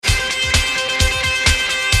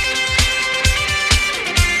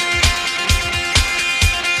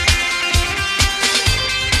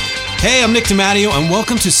Hey, I'm Nick DiMatteo, and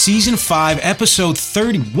welcome to Season 5, Episode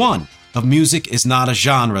 31 of Music is Not a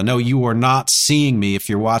Genre. No, you are not seeing me if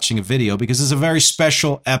you're watching a video, because it's a very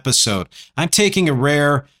special episode. I'm taking a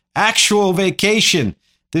rare, actual vacation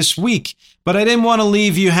this week, but I didn't want to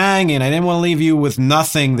leave you hanging. I didn't want to leave you with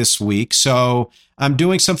nothing this week, so I'm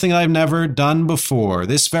doing something I've never done before.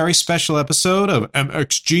 This very special episode of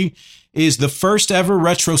MxG is the first ever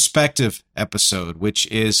retrospective episode, which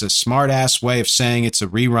is a smart-ass way of saying it's a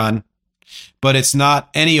rerun. But it's not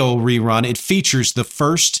any old rerun. It features the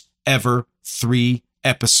first ever 3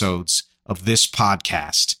 episodes of this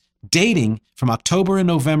podcast, dating from October and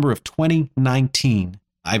November of 2019.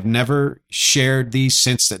 I've never shared these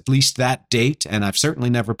since at least that date, and I've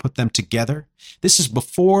certainly never put them together. This is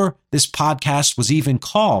before this podcast was even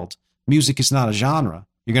called Music is Not a Genre.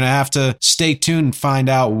 You're going to have to stay tuned and find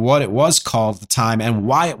out what it was called at the time and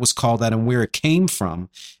why it was called that and where it came from.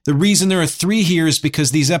 The reason there are 3 here is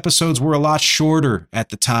because these episodes were a lot shorter at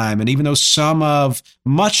the time. And even though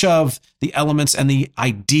much of the elements and the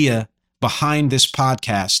idea behind this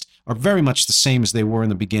podcast are very much the same as they were in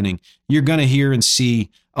the beginning, you're going to hear and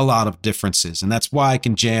see a lot of differences. And that's why I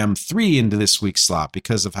can jam 3 into this week's slot,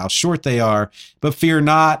 because of how short they are. But fear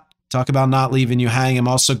not. Talk about not leaving you hanging. I'm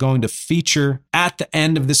also going to feature at the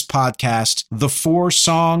end of this podcast the 4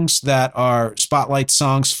 songs that are spotlight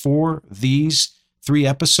songs for these 3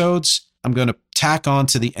 episodes. I'm going to tack on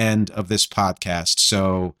to the end of this podcast,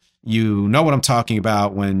 so you know what I'm talking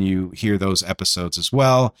about when you hear those episodes as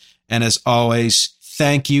well. And as always,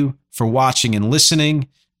 thank you for watching and listening.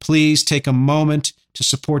 Please take a moment to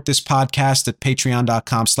support this podcast at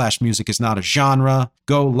patreon.com/musicisnotagenre.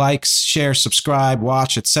 Go like, share, subscribe,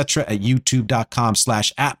 watch, etc. at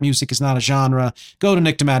youtube.com/@musicisnotagenre. Go to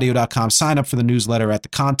nickdimatteo.com, sign up for the newsletter at the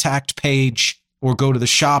contact page, or go to the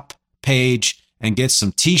shop page and get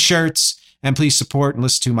some t-shirts. And please support and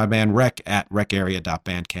listen to my band Rec at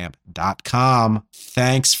recarea.bandcamp.com.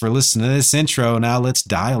 Thanks for listening to this intro. Now let's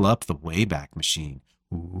dial up the Wayback Machine.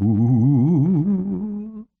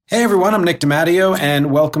 Ooh. Hey everyone, I'm Nick DiMatteo,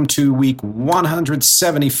 and welcome to week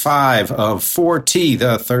 175 of 4T,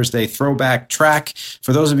 the Thursday throwback track.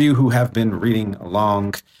 For those of you who have been reading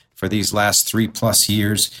along for these last 3+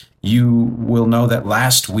 years, you will know that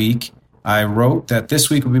last week I wrote that this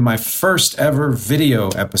week will be my first ever video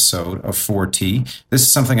episode of 4T. This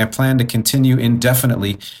is something I plan to continue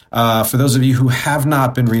indefinitely. For those of you who have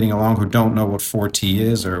not been reading along, who don't know what 4T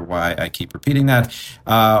is or why I keep repeating that,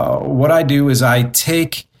 what I do is I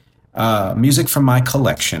take music from my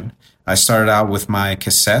collection. I started out with my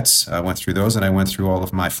cassettes. I went through those, and I went through all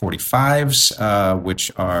of my 45s, which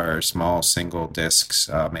are small single discs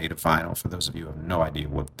made of vinyl, for those of you who have no idea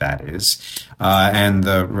what that is, and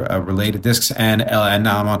the related discs. And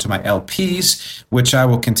now I'm on to my LPs, which I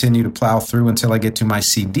will continue to plow through until I get to my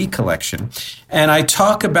CD collection. And I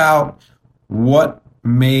talk about what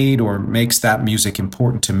made or makes that music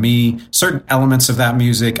important to me, certain elements of that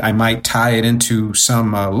music. I might tie it into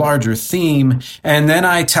some larger theme, and then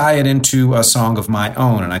I tie it into a song of my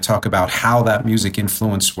own, and I talk about how that music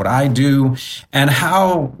influenced what I do, and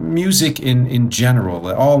how music in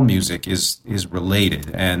general, all music is related.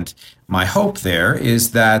 And my hope there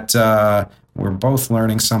is that we're both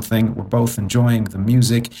learning something. We're both enjoying the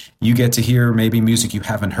music. You get to hear maybe music you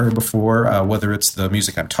haven't heard before, whether it's the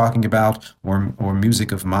music I'm talking about or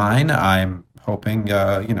music of mine. I'm hoping,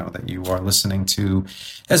 that you are listening to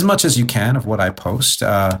as much as you can of what I post,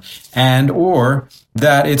 and or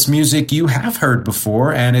that it's music you have heard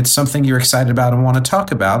before and it's something you're excited about and want to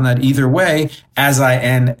talk about. And that either way, as I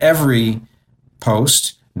end every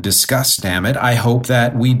post, discuss, damn it, I hope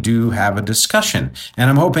that we do have a discussion. And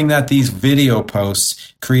I'm hoping that these video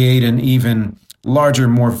posts create an even larger,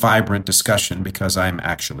 more vibrant discussion, because I'm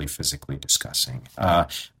actually physically discussing.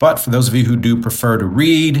 But for those of you who do prefer to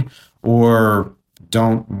read or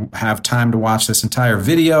don't have time to watch this entire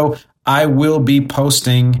video, I will be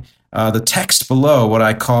posting the text below, what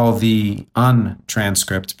I call the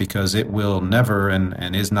untranscript, because it will never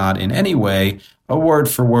and is not in any way a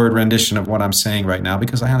word-for-word rendition of what I'm saying right now,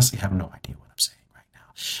 because I honestly have no idea what I'm saying right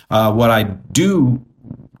now. What I do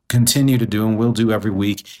continue to do and will do every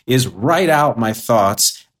week is write out my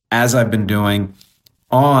thoughts, as I've been doing,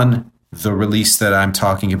 on the release that I'm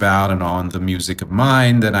talking about and on the music of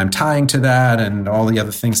mine that I'm tying to that and all the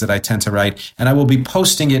other things that I tend to write. And I will be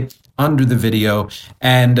posting it under the video.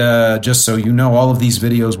 And just so you know, all of these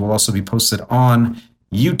videos will also be posted on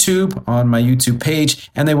YouTube, on my YouTube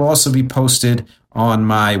page, and they will also be posted on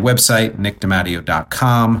my website,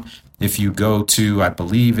 nickdimatteo.com. If you go to, I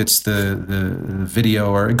believe it's the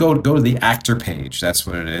video, or go to the actor page. That's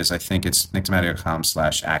what it is. I think it's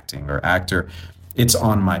nickdimatteo.com/acting or actor. It's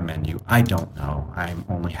on my menu. I don't know. I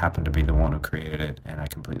only happen to be the one who created it, and I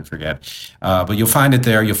completely forget. But you'll find it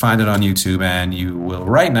there. You'll find it on YouTube, and you will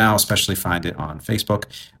right now especially find it on Facebook.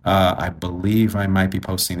 I believe I might be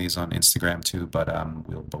posting these on Instagram too, but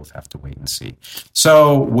we'll both have to wait and see.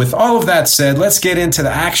 So with all of that said, let's get into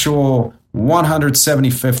the actual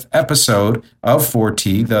 175th episode of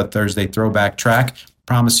 4T, the Thursday throwback track.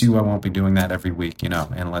 Promise you I won't be doing that every week,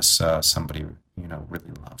 unless somebody,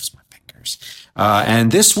 really loves my fingers.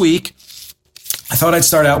 And this week, I thought I'd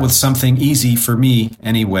start out with something easy for me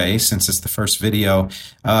anyway, since it's the first video.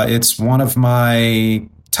 It's one of my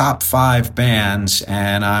top 5 bands,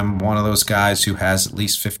 and I'm one of those guys who has at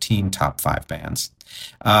least 15 top 5 bands.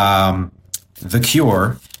 The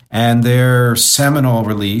Cure and their seminal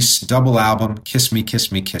release, double album, Kiss Me,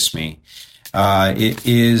 Kiss Me, Kiss Me. It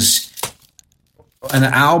is an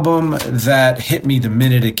album that hit me the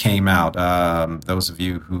minute it came out. Those of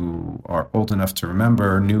you who are old enough to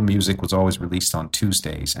remember, new music was always released on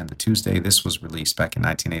Tuesdays, and the Tuesday this was released back in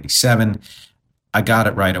 1987, I got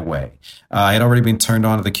it right away. I had already been turned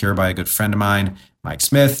on to The Cure by a good friend of mine, Mike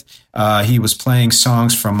Smith. He was playing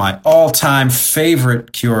songs from my all-time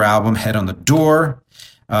favorite Cure album, Head on the Door.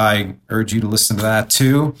 I urge you to listen to that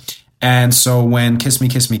too. And so when Kiss Me,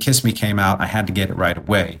 Kiss Me, Kiss Me came out, I had to get it right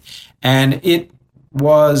away. And it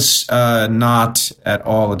was not at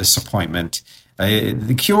all a disappointment.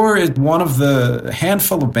 The Cure is one of the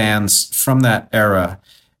handful of bands from that era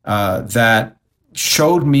that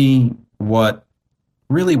showed me what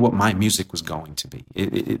my music was going to be.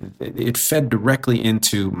 It fed directly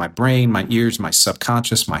into my brain, my ears, my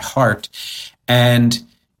subconscious, my heart, and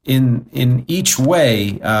in each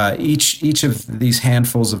way, each of these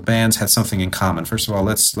handfuls of bands had something in common. First of all,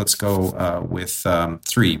 let's go with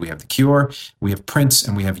 3. We have The Cure, we have Prince,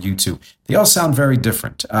 and we have U2. They all sound very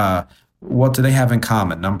different. What do they have in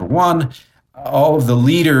common? Number one, all of the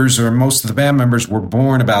leaders or most of the band members were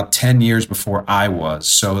born about 10 years before I was,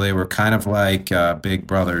 so they were kind of like big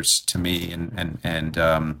brothers to me and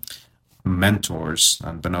mentors,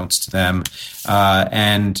 unbeknownst to them.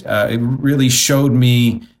 And it really showed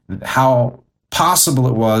me how possible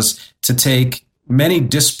it was to take many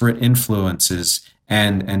disparate influences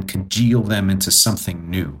and congeal them into something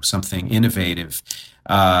new, something innovative.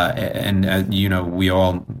 We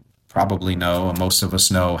all probably know, most of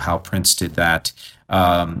us know how Prince did that.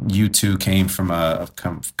 U2 came from a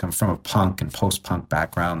punk and post-punk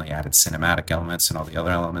background. They added cinematic elements and all the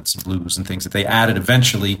other elements, blues and things that they added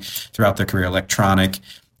eventually throughout their career, electronic.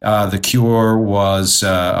 The Cure was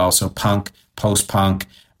also punk, post-punk,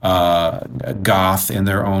 goth in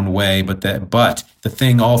their own way, but the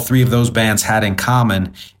thing all 3 of those bands had in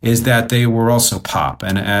common is that they were also pop.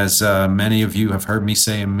 And as many of you have heard me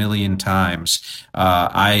say a million times,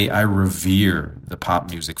 I revere the pop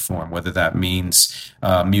music form, whether that means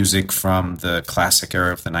music from the classic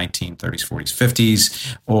era of the 1930s, 40s,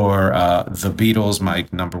 50s, or the Beatles, my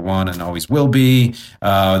number one and always will be,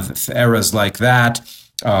 eras like that,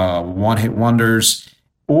 one-hit wonders,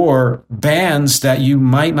 or bands that you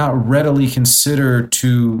might not readily consider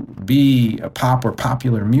to be a pop or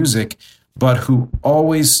popular music, but who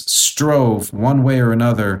always strove one way or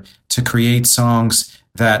another to create songs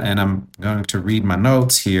that, and I'm going to read my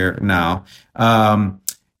notes here now,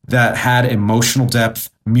 that had emotional depth,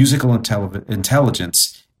 musical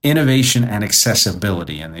intelligence, innovation, and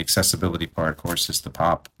accessibility. And the accessibility part, of course, is the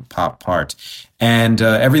pop part. And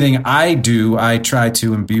everything I do, I try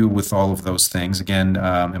to imbue with all of those things. Again,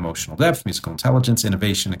 emotional depth, musical intelligence,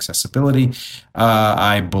 innovation, accessibility.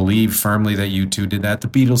 I believe firmly that U2 did that. The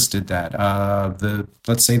Beatles did that.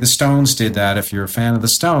 Let's say the Stones did that, if you're a fan of the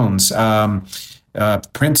Stones.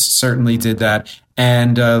 Prince certainly did that.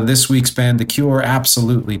 And this week's band, The Cure,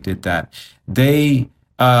 absolutely did that.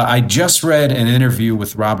 I just read an interview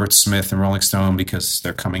with Robert Smith and Rolling Stone because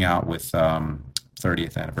they're coming out with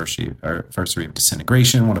 30th anniversary of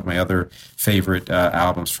Disintegration, one of my other favorite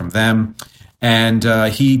albums from them. And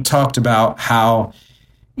he talked about how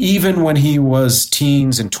even when he was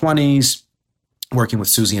teens and 20s, working with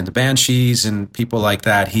Susie and the Banshees and people like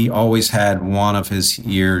that, he always had one of his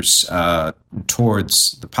ears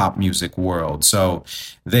towards the pop music world. So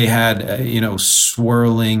they had,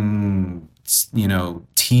 swirling,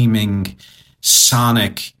 teeming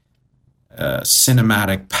sonic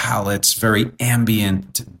cinematic palettes, very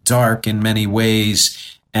ambient, dark in many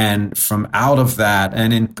ways. And from out of that,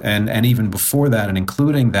 and even before that, and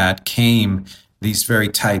including that, came these very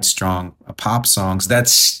tight, strong pop songs that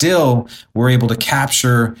still were able to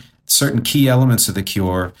capture certain key elements of The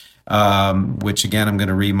Cure, which again, I'm going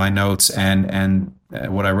to read my notes. And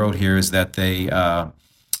what I wrote here is that they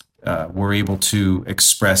were able to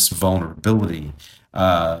express vulnerability.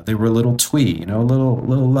 They were a little twee, a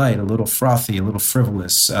little light, a little frothy, a little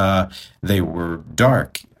frivolous. They were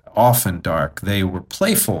dark, often dark. They were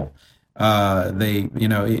playful.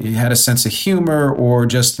 It had a sense of humor or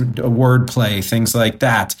just a wordplay, things like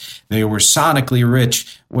that. They were sonically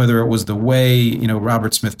rich, whether it was the way,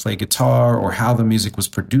 Robert Smith played guitar or how the music was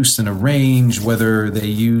produced and arranged, whether they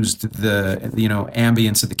used the,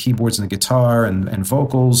 ambience of the keyboards and the guitar and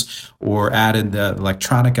vocals or added the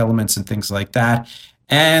electronic elements and things like that.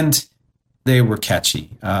 And they were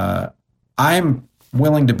catchy. I'm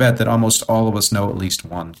willing to bet that almost all of us know at least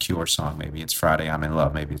one Cure song. Maybe it's Friday, I'm in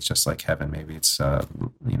Love. Maybe it's Just Like Heaven. Maybe it's,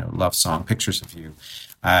 Love Song, Pictures of You.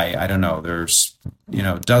 I don't know. There's,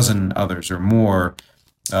 a dozen others or more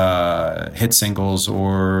hit singles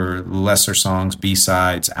or lesser songs,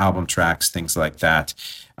 B-sides, album tracks, things like that.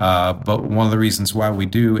 But one of the reasons why we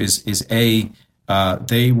do is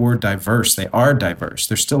they were diverse. They are diverse.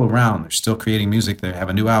 They're still around. They're still creating music. They have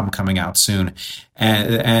a new album coming out soon.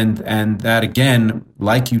 And that, again,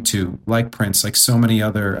 like U2, like Prince, like so many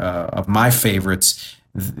other of my favorites,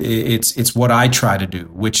 it's what I try to do,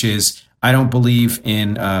 which is I don't believe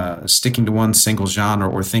in sticking to one single genre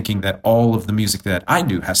or thinking that all of the music that I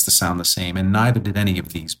do has to sound the same, and neither did any of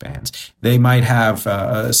these bands. They might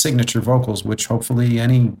have signature vocals, which hopefully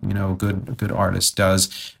any good artist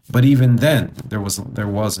does, but even then there was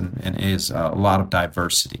and is a lot of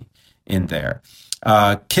diversity in there.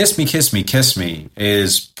 Kiss Me, Kiss Me, Kiss Me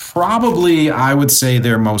is probably, I would say,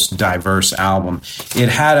 their most diverse album. It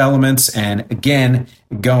had elements, and again,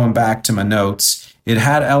 going back to my notes, it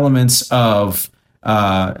had elements of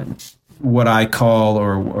what I call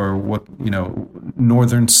or what,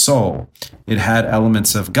 Northern soul. It had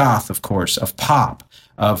elements of goth, of course, of pop,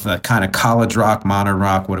 of the kind of college rock, modern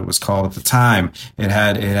rock, what it was called at the time. It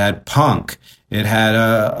had punk. It had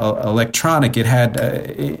electronic. It had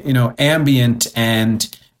ambient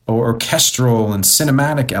and orchestral and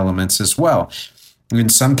cinematic elements as well. In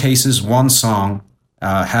some cases, one song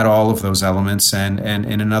had all of those elements, and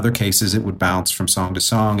in other cases, it would bounce from song to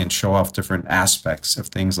song and show off different aspects of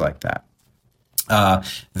things like that.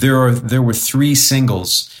 There were 3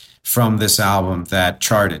 singles from this album that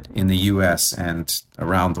charted in the U.S. and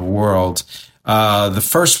around the world. The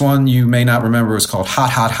first one you may not remember was called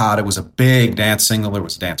Hot, Hot, Hot. It was a big dance single. There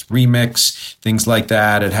was a dance remix, things like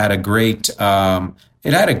that. It had a great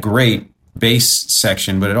bass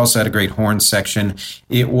section, but it also had a great horn section.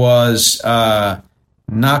 It was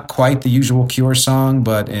not quite the usual Cure song,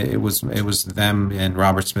 but it was them and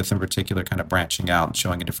Robert Smith in particular kind of branching out and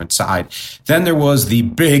showing a different side. Then there was the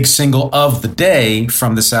big single of the day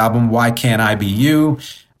from this album, Why Can't I Be You?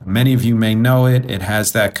 Many of you may know it. It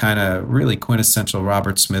has that kind of really quintessential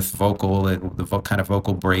Robert Smith vocal, the kind of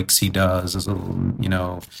vocal breaks he does, those little,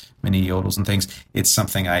 mini yodels and things. It's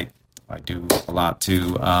something I do a lot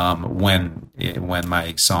too when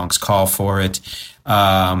my songs call for it.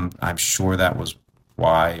 I'm sure that was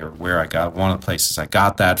why or where I got one of the places I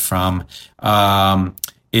got that from.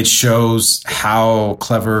 It shows how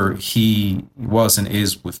clever he was and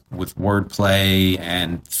is with wordplay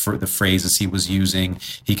and for the phrases he was using.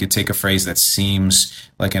 He could take a phrase that seems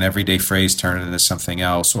like an everyday phrase, turn it into something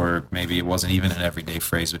else, or maybe it wasn't even an everyday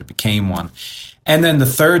phrase, but it became one. And then the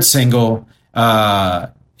third single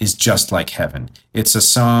is Just Like Heaven. It's a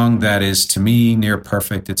song that is, to me, near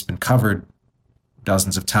perfect. It's been covered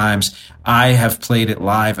dozens of times. I have played it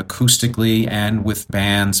live acoustically and with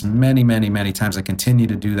bands many, many, many times. I continue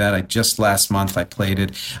to do that. Just last month I played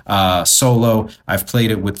it solo. I've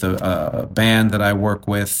played it with the band that I work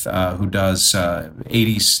with who does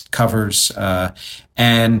 80s covers.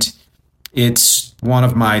 And it's one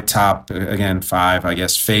of my top, again, 5, I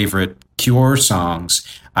guess, favorite Cure songs.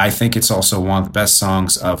 I think it's also one of the best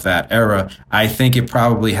songs of that era. I think it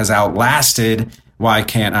probably has outlasted Why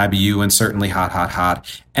Can't I Be You, and certainly Hot, Hot,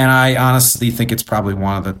 Hot. And I honestly think it's probably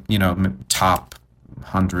one of the, top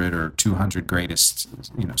 100 or 200 greatest,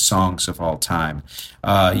 songs of all time.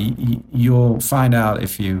 You'll find out,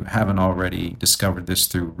 if you haven't already discovered this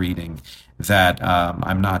through reading, that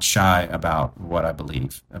I'm not shy about what I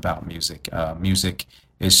believe about music. Music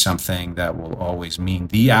is something that will always mean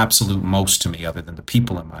the absolute most to me, other than the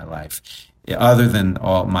people in my life, other than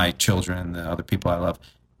all my children and the other people I love.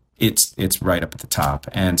 It's right up at the top.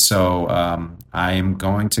 And so I am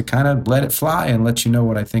going to kind of let it fly and let you know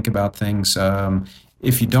what I think about things.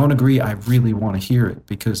 If you don't agree, I really want to hear it,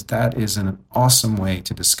 because that is an awesome way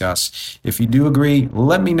to discuss. If you do agree,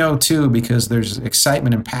 let me know too, because there's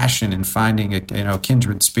excitement and passion in finding a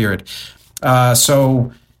kindred spirit.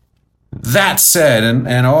 So That said,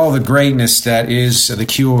 and all the greatness that is The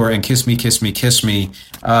Cure and Kiss Me, Kiss Me, Kiss Me,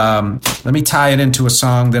 let me tie it into a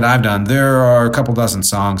song that I've done. There are a couple dozen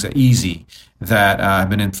songs, easy, that have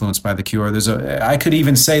been influenced by The Cure. I could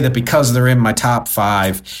even say that because they're in my top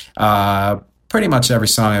 5, pretty much every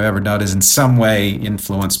song I've ever done is in some way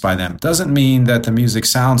influenced by them. Doesn't mean that the music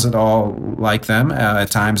sounds at all like them.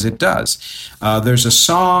 At times it does. There's a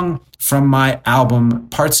song from my album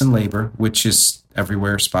Parts and Labor, which is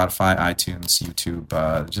everywhere: Spotify, iTunes, YouTube.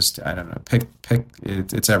 I don't know. Pick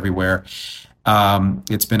it. It's everywhere.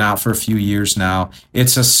 It's been out for a few years now.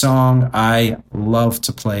 It's a song I love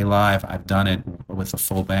to play live. I've done it with a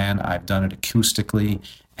full band. I've done it acoustically,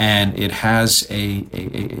 and it has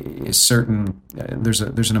a certain there's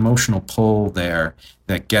an emotional pull there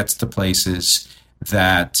that gets to places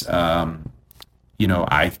that I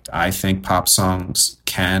think pop songs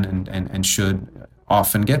can and should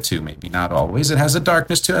often get to. Maybe not always. It has a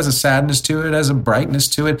darkness to it, has a sadness to it, has a brightness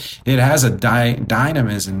to it. It has a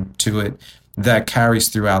dynamism to it that carries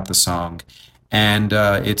throughout the song, and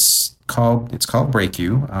it's called Break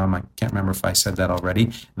You. I can't remember if I said that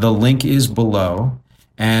already. The link is below,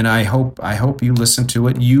 and I hope you listen to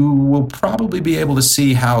it. You will probably be able to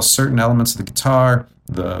see how certain elements of the guitar,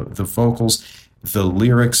 the vocals, the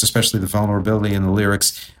lyrics, especially the vulnerability in the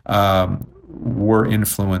lyrics, were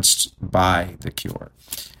influenced by The Cure.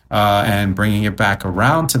 And bringing it back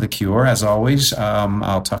around to The Cure, as always,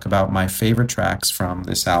 I'll talk about my favorite tracks from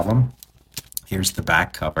this album. Here's the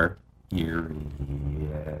back cover. Here,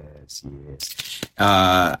 yes.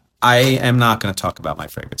 I am not going to talk about my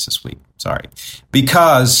favorites this week. Sorry.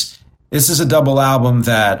 Because this is a double album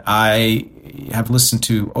that I have listened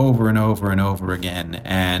to over and over and over again.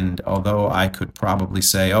 And although I could probably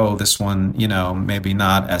say, oh, this one, maybe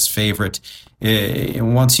not as favorite,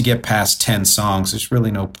 once you get past 10 songs, there's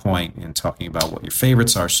really no point in talking about what your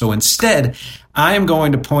favorites are. So instead, I am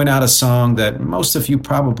going to point out a song that most of you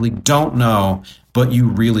probably don't know, but you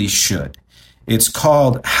really should. It's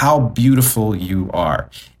called How Beautiful You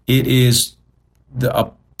Are. It is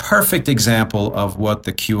a perfect example of what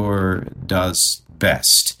The Cure does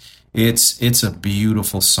best. It's a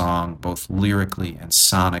beautiful song, both lyrically and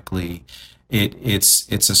sonically.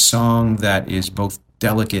 It's a song that is both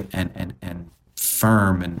delicate and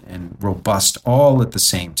firm and robust all at the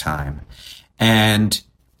same time, and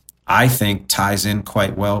I think ties in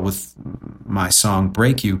quite well with my song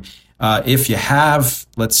Break You. If you have,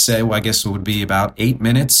 let's say, I guess it would be about 8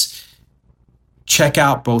 minutes, check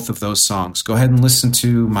out both of those songs. Go ahead and listen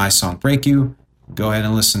to my song Break You. Go ahead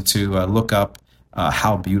and listen to, look up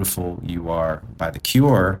How Beautiful You Are by The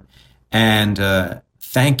Cure. And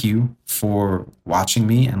thank you for watching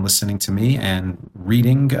me and listening to me and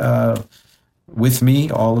reading with me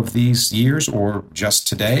all of these years or just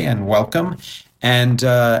today, and welcome. And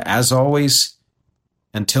as always,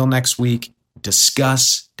 until next week,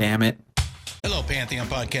 discuss, damn it. Hello, Pantheon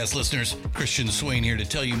Podcast listeners. Christian Swain here to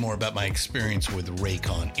tell you more about my experience with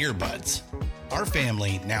Raycon earbuds. Our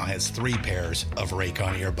family now has 3 pairs of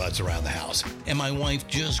Raycon earbuds around the house, and my wife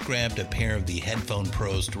just grabbed a pair of the Headphone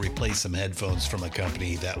Pros to replace some headphones from a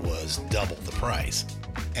company that was double the price.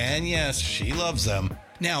 And yes, she loves them.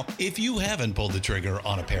 Now, if you haven't pulled the trigger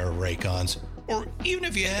on a pair of Raycons, or even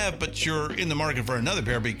if you have, but you're in the market for another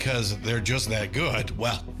pair because they're just that good,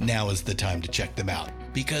 well, now is the time to check them out,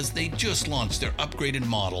 because they just launched their upgraded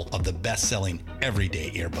model of the best-selling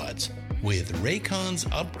everyday earbuds. With Raycon's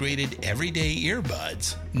upgraded everyday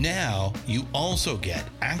earbuds, now you also get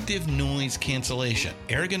active noise cancellation,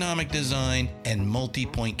 ergonomic design, and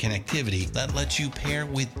multi-point connectivity that lets you pair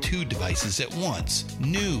with 2 devices at once.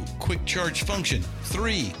 New quick charge function,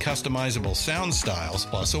 3 customizable sound styles,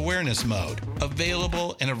 plus awareness mode.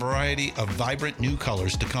 Available in a variety of vibrant new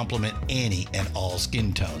colors to complement any and all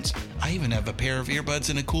skin tones. I even have a pair of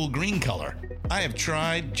earbuds in a cool green color. I have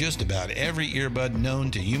tried just about every earbud known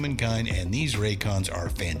to humankind, and these Raycons are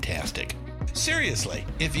fantastic. Seriously,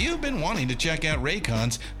 if you've been wanting to check out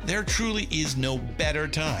Raycons, there truly is no better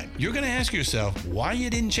time. You're going to ask yourself why you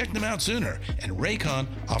didn't check them out sooner, and Raycon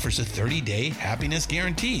offers a 30-day happiness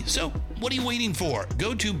guarantee. So what are you waiting for?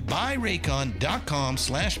 Go to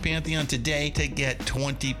buyraycon.com/Pantheon today to get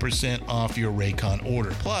 20% off your Raycon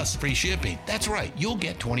order, plus free shipping. That's right, you'll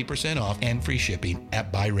get 20% off and free shipping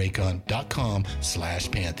at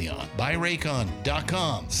buyraycon.com/Pantheon.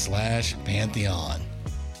 buyraycon.com/Pantheon.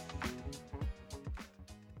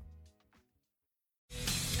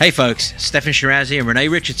 Hey folks, Stefan Shirazi and Renee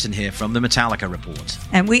Richardson here from the Metallica Report.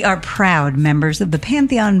 And we are proud members of the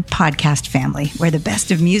Pantheon podcast family, where the best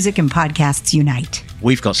of music and podcasts unite.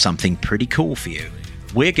 We've got something pretty cool for you.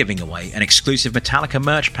 we're giving away an exclusive Metallica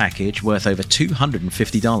merch package worth over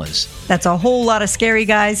 $250. That's a whole lot of Scary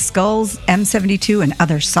Guys, skulls, M72, and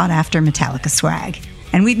other sought-after Metallica swag.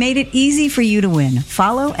 And we've made it easy for you to win.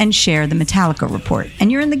 Follow and share the Metallica Report,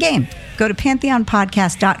 and you're in the game. Go to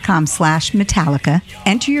pantheonpodcast.com/Metallica,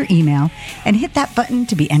 enter your email, and hit that button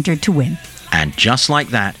to be entered to win. And just like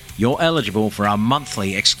that, you're eligible for our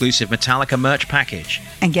monthly exclusive Metallica merch package.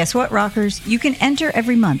 And guess what, rockers? You can enter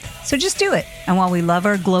every month, so just do it. And while we love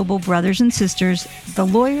our global brothers and sisters, the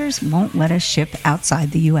lawyers won't let us ship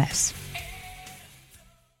outside the U.S.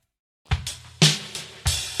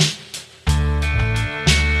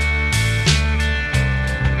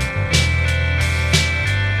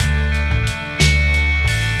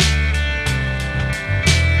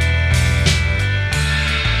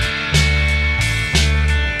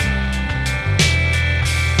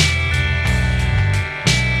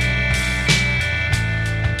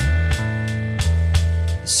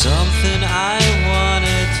 Something I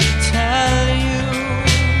wanted to tell you,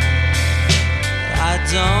 I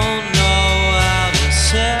don't know how to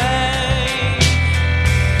say.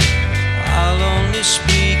 I'll only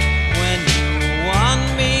speak when you want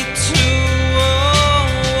me to. Oh,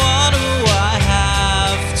 what do I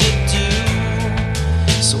have to do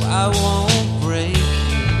so I won't break you?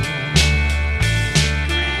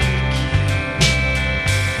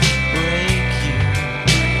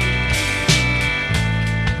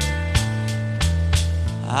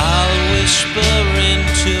 I'll whisper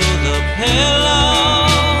into the pillow,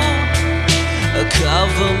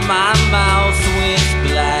 cover my mouth with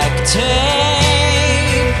black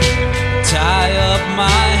tape, tie up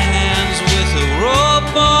my hands with a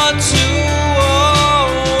rope or two. Oh,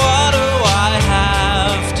 what do I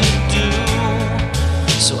have to do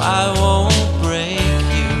so I won't break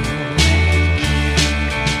you?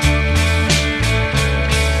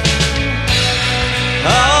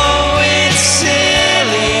 Oh, it's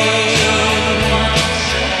silly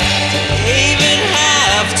to even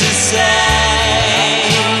have to say,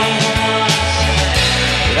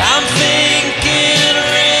 but I'm thinking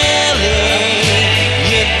really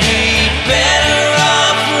you'd be better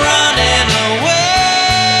off running away,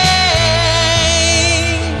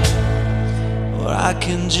 or I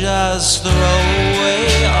can just throw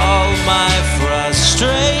away all my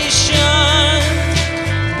frustration,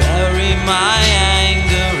 bury my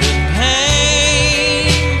anger and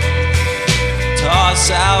pain, toss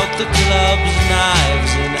out the clubs,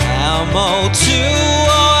 knives, and ammo too.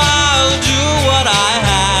 Oh, I'll do what I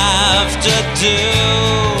have to do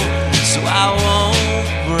so I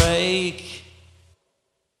won't break.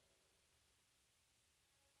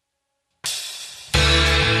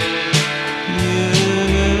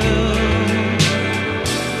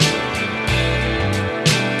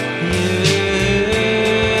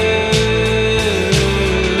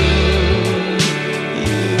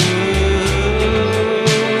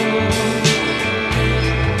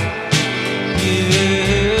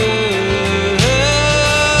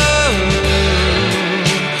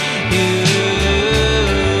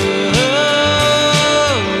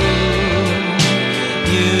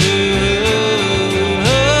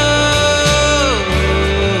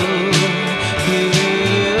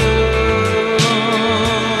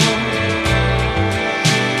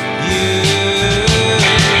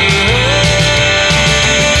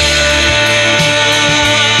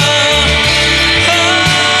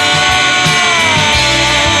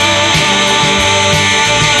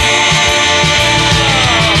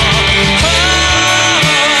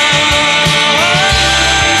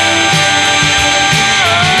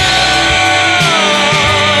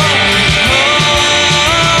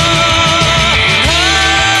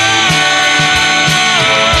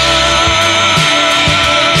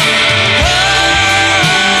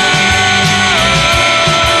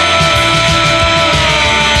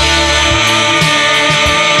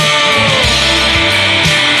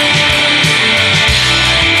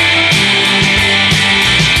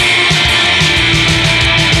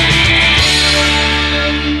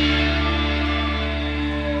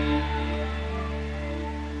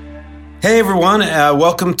 Hey everyone,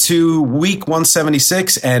 welcome to week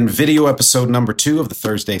 176 and video episode number 2 of the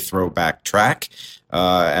Thursday Throwback Track.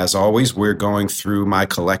 As always, we're going through my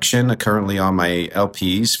collection, currently on my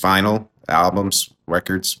LPs, vinyl, albums,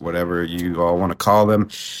 records, whatever you all want to call them,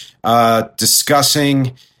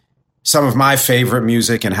 discussing some of my favorite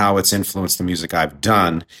music and how it's influenced the music I've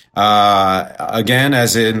done. Again,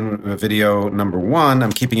 as in video number 1,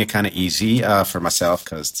 I'm keeping it kind of easy for myself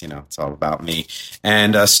because, it's all about me.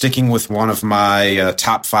 And sticking with one of my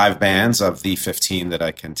top 5 bands of the 15 that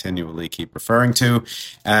I continually keep referring to.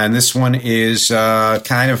 And this one is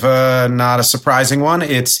kind of not a surprising one.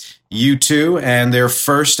 It's U2 and their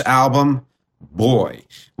first album, Boy,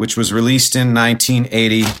 which was released in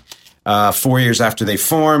 1980, 4 years after they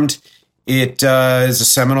formed. It is a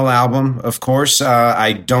seminal album, of course.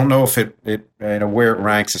 I don't know if it where it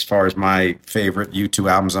ranks as far as my favorite U2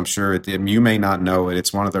 albums. I'm sure you may not know it.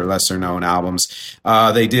 It's one of their lesser known albums.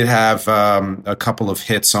 They did have a couple of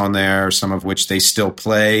hits on there, some of which they still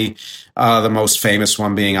play. The most famous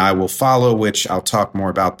one being I Will Follow, which I'll talk more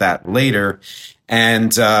about that later.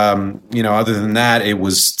 And, other than that, it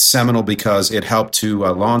was seminal because it helped to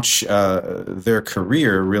launch their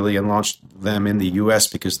career, really, and launch them in the U.S.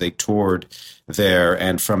 because they toured there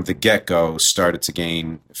and from the get-go started to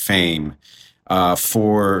gain fame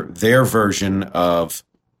for their version of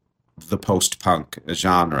the post-punk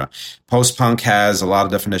genre. Post-punk has a lot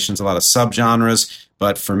of definitions, a lot of subgenres,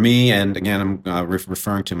 but for me, and again, I'm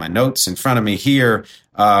referring to my notes in front of me here,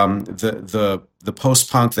 the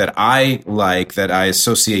post-punk that I like, that I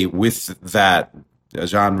associate with that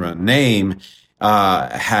genre name,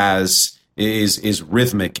 is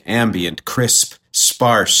rhythmic, ambient, crisp,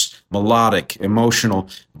 sparse, melodic, emotional,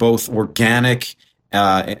 both organic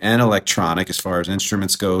and electronic as far as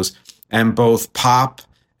instruments goes, and both pop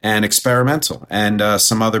and experimental. And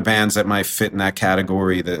some other bands that might fit in that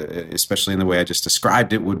category, especially in the way I just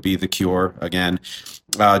described it, would be The Cure, again,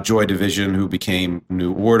 Joy Division, who became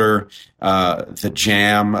New Order, The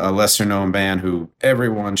Jam, a lesser-known band who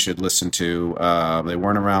everyone should listen to. They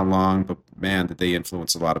weren't around long, but man, did they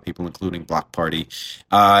influence a lot of people, including Block Party,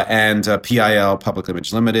 and PIL, Public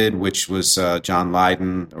Image Limited, which was John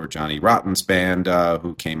Lydon, or Johnny Rotten's band,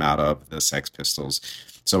 who came out of the Sex Pistols.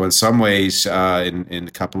 So in some ways, in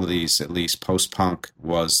a couple of these, at least, post-punk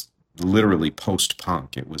was literally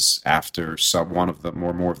post-punk. It was after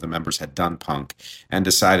more of the members had done punk and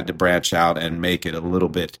decided to branch out and make it a little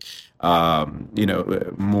bit,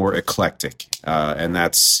 more eclectic. And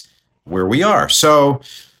that's where we are. So,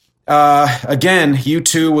 again,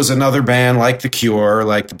 U2 was another band like The Cure,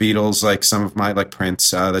 like the Beatles, like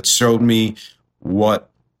Prince, that showed me what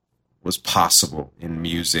was possible in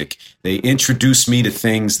music. They introduced me to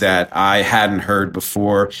things that I hadn't heard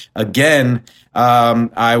before. Again,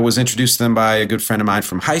 I was introduced to them by a good friend of mine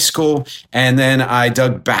from high school, and then I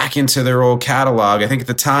dug back into their old catalog. I think at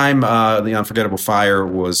the time, The Unforgettable Fire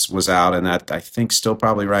was out, and that I think still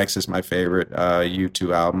probably ranks as my favorite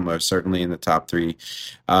U2 album, or certainly in the top 3.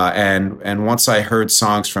 And once I heard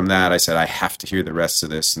songs from that, I said, I have to hear the rest of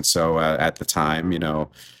this. And so at the time,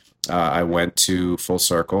 I went to Full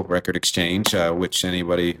Circle Record Exchange, which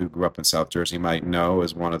anybody who grew up in South Jersey might know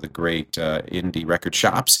is one of the great indie record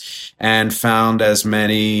shops, and found as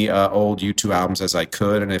many old U2 albums as I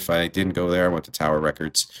could. And if I didn't go there, I went to Tower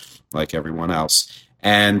Records like everyone else.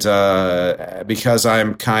 And because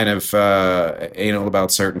I'm kind of anal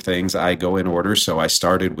about certain things, I go in order. So I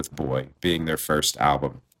started with Boy, being their first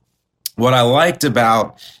album. What I liked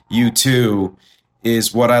about U2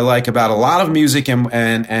 is what I like about a lot of music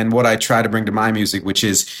and what I try to bring to my music, which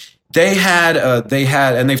is they had,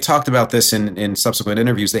 and they've talked about this in subsequent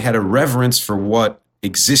interviews, they had a reverence for what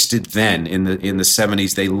existed then in the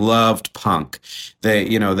 70s. They loved punk.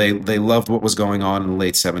 They loved what was going on in the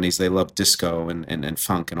late 70s. They loved disco and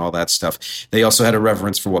funk and all that stuff. They also had a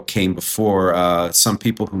reverence for what came before. Some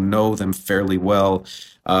people who know them fairly well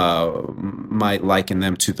might liken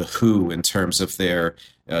them to The Who in terms of their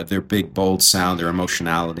big, bold sound, their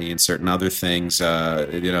emotionality, and certain other things.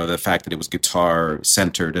 The fact that it was guitar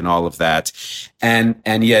centered and all of that, and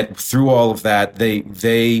yet through all of that, they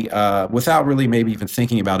without really maybe even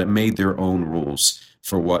thinking about it, made their own rules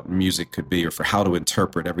for what music could be, or for how to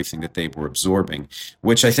interpret everything that they were absorbing,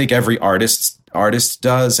 which I think every artist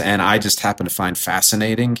does, and I just happen to find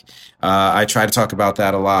fascinating. I try to talk about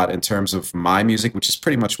that a lot in terms of my music, which is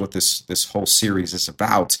pretty much what this whole series is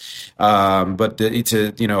about. But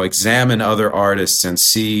to examine other artists and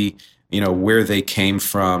see where they came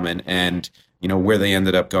from and where they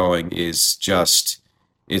ended up going is just.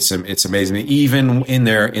 It's amazing. Even in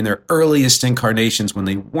their earliest incarnations, when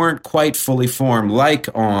they weren't quite fully formed, like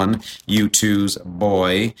on U2's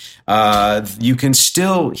Boy, you can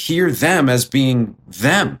still hear them as being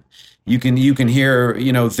them. You can hear,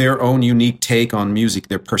 their own unique take on music,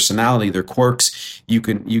 their personality, their quirks. You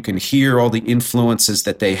can hear all the influences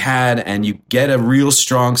that they had, and you get a real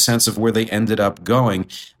strong sense of where they ended up going.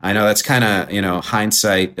 I know that's kind of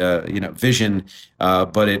hindsight, vision,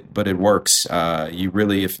 but it works. You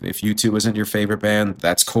really, if U2 isn't your favorite band,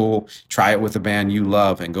 that's cool. Try it with a band you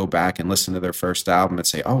love and go back and listen to their first album and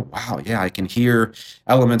say, oh wow, yeah, I can hear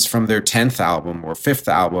elements from their 10th album or 5th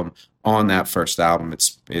album on that first album.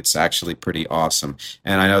 It's actually pretty awesome.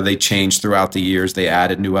 And I know they changed throughout the years. They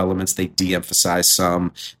added new elements. They de-emphasized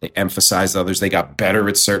some. They emphasized others. They got better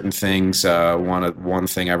at certain things. One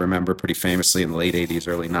thing I remember pretty famously in the late 80s,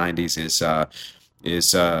 early 90s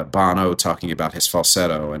is Bono talking about his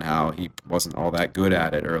falsetto and how he wasn't all that good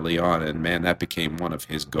at it early on. And man, that became one of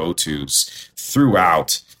his go-tos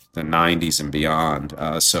throughout the 90s and beyond.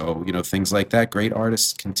 So things like that, great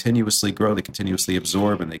artists continuously grow, they continuously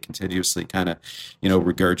absorb, and they continuously kind of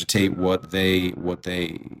regurgitate what they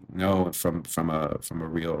know from a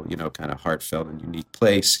real kind of heartfelt and unique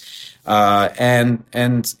place.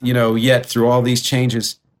 And yet through all these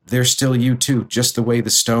changes, they're still U2, just the way the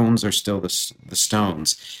Stones are still the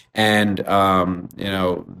Stones. And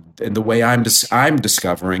and the way I'm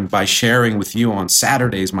discovering by sharing with you on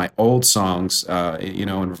Saturdays my old songs, in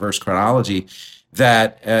reverse chronology,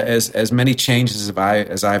 that as many changes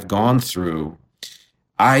as I've gone through,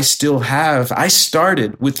 I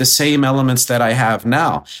started with the same elements that I have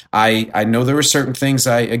now. I know there were certain things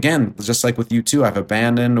again, just like with U2, I've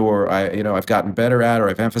abandoned, or I've gotten better at, or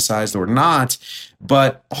I've emphasized or not,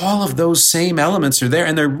 but all of those same elements are there,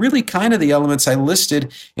 and they're really kind of the elements I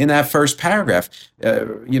listed in that first paragraph.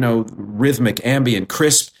 Rhythmic, ambient,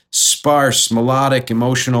 crisp, sparse, melodic,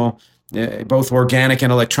 emotional, both organic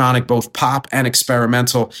and electronic, both pop and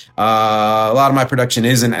experimental. A lot of my production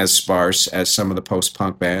isn't as sparse as some of the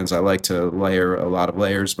post-punk bands. I like to layer a lot of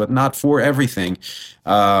layers, but not for everything,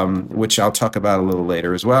 which I'll talk about a little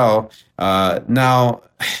later as well. Now,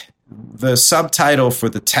 the subtitle for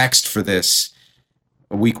the text for this,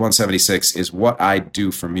 Week 176, is what I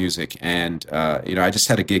do for music. And, I just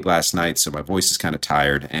had a gig last night, so my voice is kind of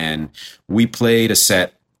tired. And we played a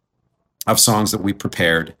set of songs that we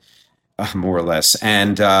prepared, more or less.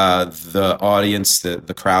 And the audience,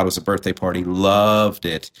 the crowd, was a birthday party, loved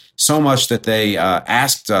it so much that they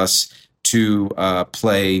asked us to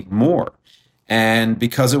play more. And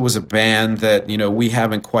because it was a band that, we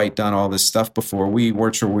haven't quite done all this stuff before, we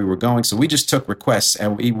weren't sure where we were going. So we just took requests,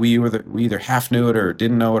 and we either half knew it or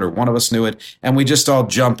didn't know it, or one of us knew it, and we just all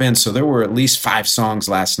jump in. So there were at least 5 songs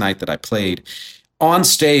last night that I played on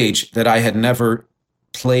stage that I had never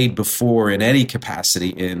played before in any capacity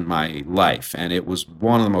in my life, and it was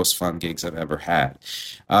one of the most fun gigs I've ever had.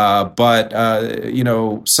 But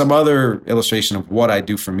some other illustration of what I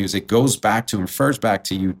do for music refers back to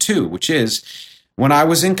U2, which is when I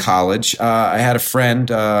was in college, I had a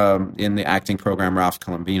friend in the acting program, Ralph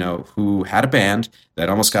Colombino, who had a band that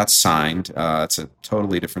almost got signed. It's a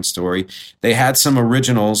totally different story. They had some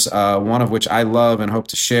originals, one of which I love and hope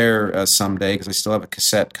to share someday, because I still have a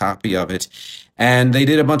cassette copy of it. And they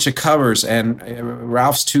did a bunch of covers, and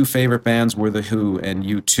Ralph's 2 favorite bands were The Who and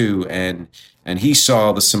U2, and he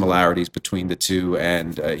saw the similarities between the two,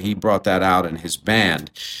 and he brought that out in his band.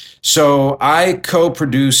 So I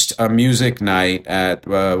co-produced a music night at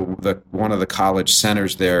one of the college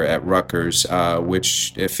centers there at Rutgers,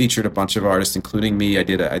 which featured a bunch of artists, including me. I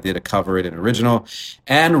did a cover at an original,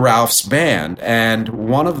 and Ralph's band. And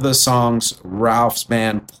one of the songs Ralph's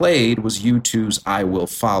band played was U2's "I Will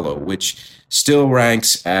Follow," which still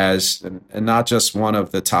ranks as not just one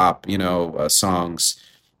of the top, songs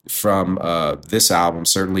from this album,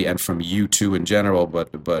 certainly, and from U2 in general,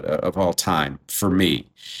 but of all time for me.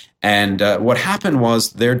 And what happened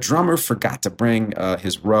was their drummer forgot to bring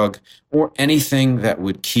his rug or anything that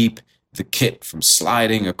would keep the kit from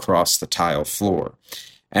sliding across the tile floor.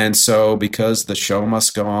 And so, because the show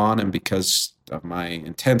must go on, and because of my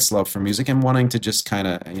intense love for music and wanting to just kind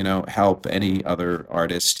of, help any other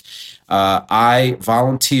artist, I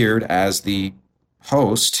volunteered as the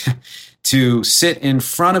host to sit in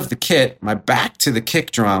front of the kit, my back to the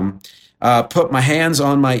kick drum, put my hands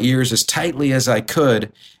on my ears as tightly as I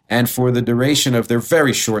could, and for the duration of their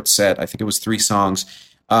very short set, I think it was 3 songs,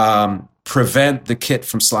 prevent the kit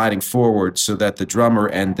from sliding forward so that the drummer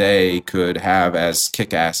and they could have as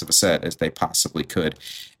kick-ass of a set as they possibly could.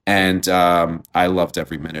 And I loved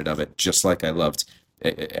every minute of it, just like I loved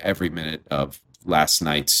every minute of last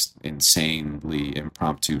night's insanely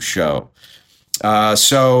impromptu show.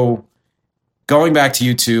 So going back to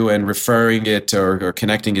U2 and referring it or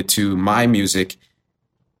connecting it to my music,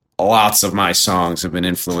 lots of my songs have been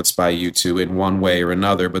influenced by U2 in one way or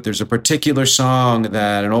another, but there's a particular song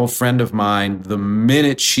that an old friend of mine, the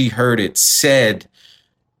minute she heard it, said,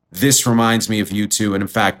 "This reminds me of U2, and in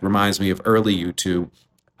fact reminds me of early U2.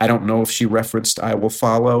 I don't know if she referenced I Will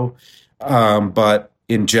Follow, but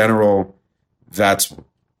in general, that's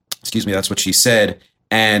what she said.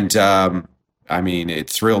 And I mean, it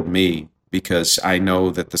thrilled me because I know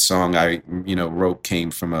that the song I wrote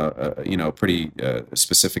came from a pretty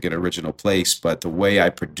specific and original place, but the way I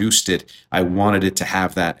produced it, I wanted it to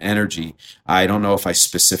have that energy. I don't know if I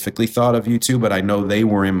specifically thought of U2, but I know they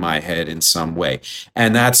were in my head in some way.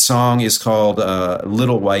 And that song is called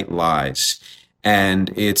Little White Lies,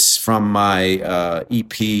 and it's from my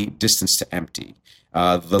EP Distance to Empty.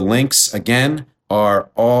 The links, again, are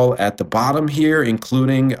all at the bottom here,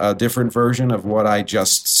 including a different version of what I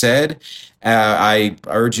just said. I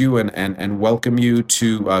urge you and welcome you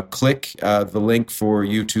to click the link for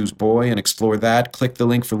U2's Boy and explore that. Click the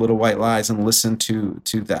link for Little White Lies and listen to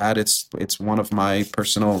that. It's one of my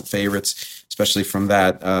personal favorites, especially from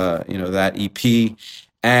that that EP.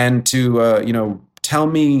 And to tell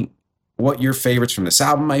me what your favorites from this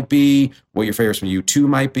album might be, what your favorites from U2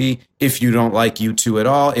 might be. If you don't like U2 at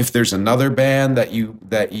all, if there's another band that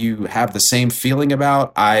you have the same feeling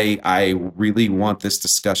about, I really want this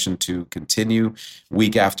discussion to continue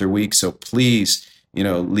week after week. So please,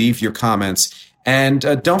 leave your comments.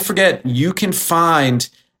 And don't forget, you can find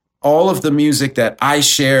all of the music that I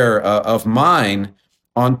share of mine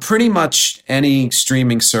on pretty much any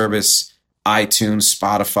streaming service, iTunes,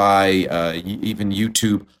 Spotify, even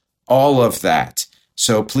YouTube, all of that.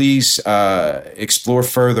 So please explore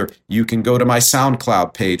further. You can go to my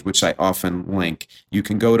SoundCloud page, which I often link. You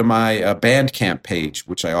can go to my Bandcamp page,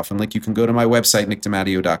 which I often link. You can go to my website,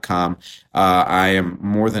 nickdimatteo.com. I am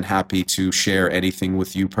more than happy to share anything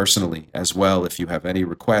with you personally as well if you have any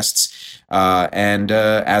requests. And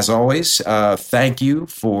as always, thank you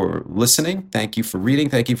for listening. Thank you for reading.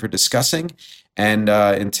 Thank you for discussing. And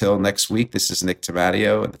until next week, this is Nick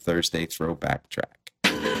Dimatteo and the Thursday Throwback Track.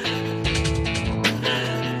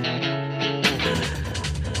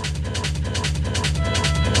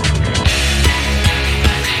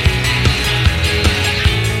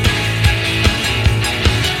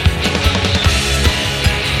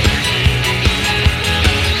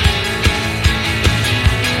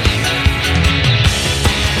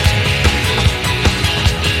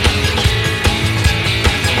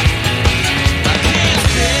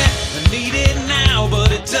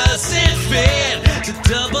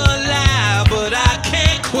 Double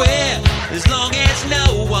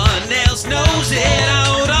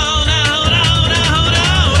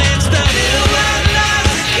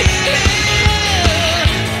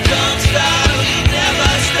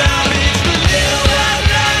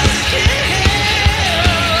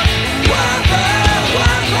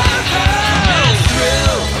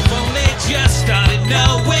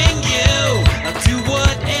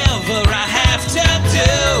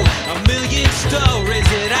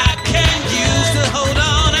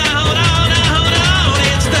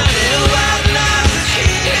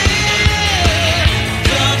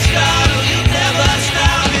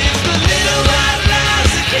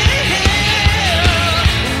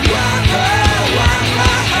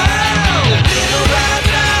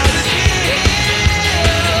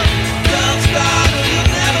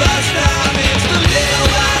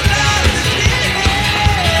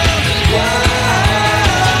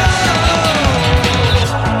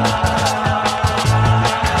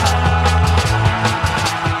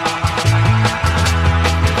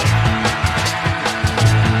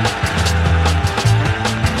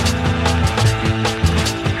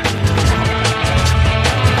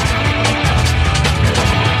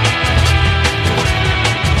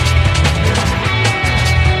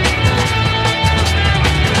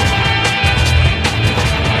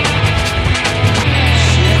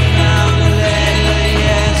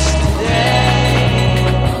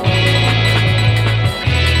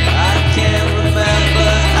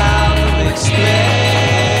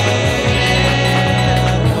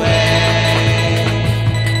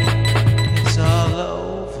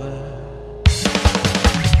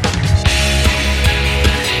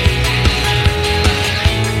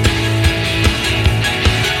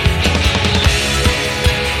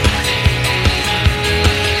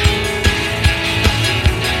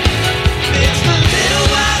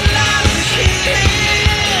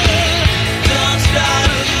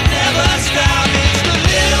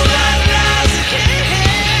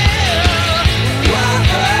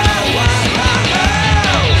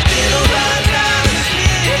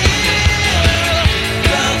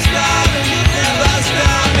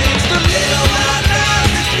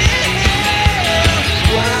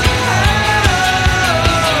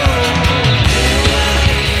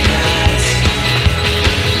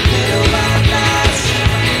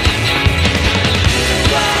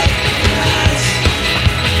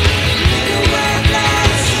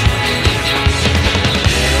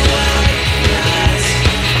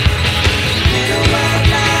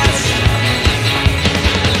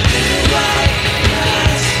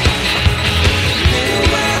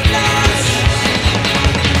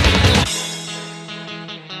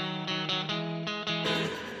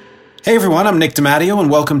Hey everyone, I'm Nick DiMatteo, and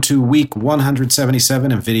welcome to week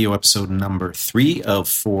 177 and video episode number 3 of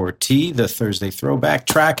 4T, the Thursday throwback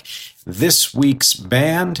track. This week's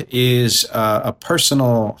band is a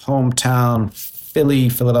personal hometown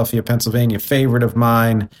Philadelphia, Pennsylvania favorite of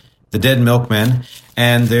mine, the Dead Milkmen,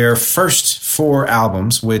 and their first 4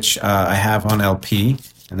 albums, which I have on LP,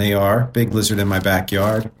 and they are Big Lizard in My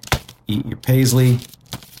Backyard, Eat Your Paisley,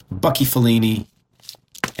 Bucky Fellini,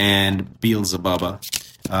 and Beelzebubba.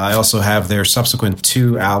 I also have their subsequent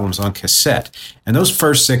 2 albums on cassette. And those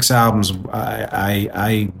first 6 albums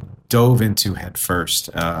I dove into head first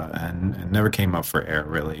and never came up for air,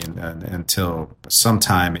 really, until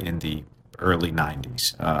sometime in the early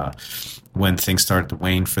 90s when things started to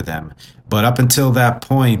wane for them. But up until that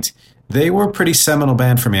point, they were a pretty seminal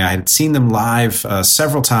band for me. I had seen them live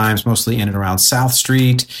several times, mostly in and around South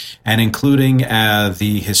Street, and including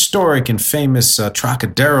the historic and famous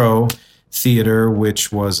Trocadero Theater,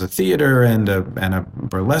 which was a theater and a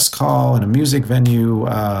burlesque hall and a music venue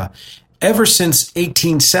ever since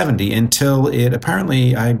 1870 until it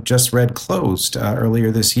apparently, I just read, closed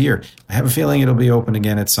earlier this year. I have a feeling it'll be open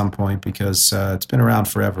again at some point because it's been around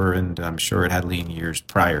forever, and I'm sure it had lean years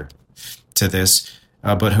prior to this.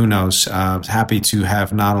 But who knows? Happy to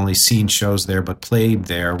have not only seen shows there, but played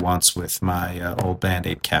there once with my old band,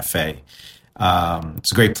 Ape Cafe.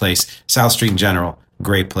 It's a great place. South Street in general,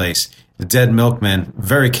 great place. The Dead Milkmen,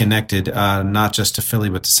 very connected, not just to Philly,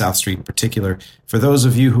 but to South Street in particular. For those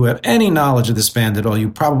of you who have any knowledge of this band at all, you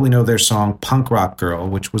probably know their song Punk Rock Girl,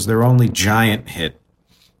 which was their only giant hit.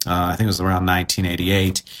 I think it was around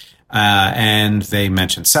 1988. And they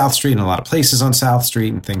mentioned South Street and a lot of places on South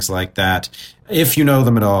Street and things like that. If you know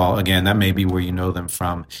them at all, again, that may be where you know them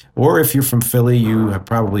from. Or if you're from Philly, you have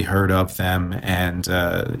probably heard of them and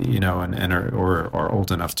are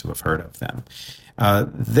old enough to have heard of them.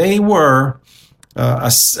 They were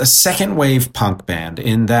a second wave punk band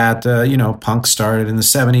in that, punk started in the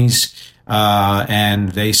 70s and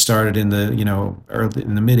they started in the, early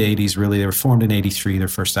in the mid 80s, really. They were formed in 83. Their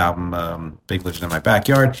first album, Big Lizard in My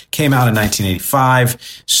Backyard, came out in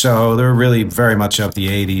 1985. So they're really very much of the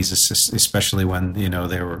 80s, especially when,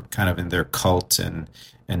 they were kind of in their cult and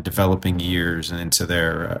developing years and into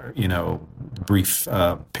their, brief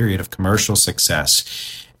period of commercial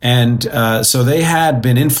success. And so they had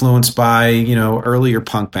been influenced by, earlier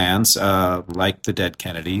punk bands like the Dead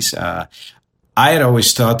Kennedys. I had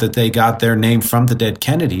always thought that they got their name from the Dead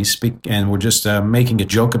Kennedys and were just making a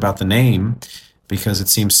joke about the name because it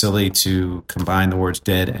seems silly to combine the words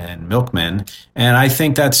dead and milkmen. And I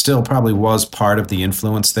think that still probably was part of the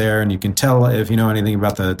influence there. And you can tell if you know anything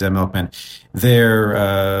about the Dead Milkmen,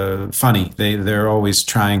 they're funny. They're always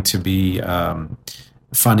trying to be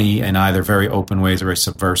funny in either very open ways or very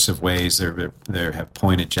subversive ways. They have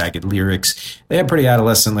pointed, jagged lyrics. They had pretty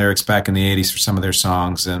adolescent lyrics back in the 80s for some of their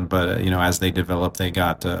songs, but as they developed, they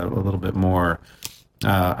got a little bit more.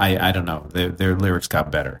 I don't know. Their lyrics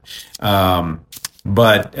got better.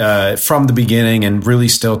 But from the beginning and really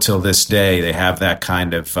still till this day, they have that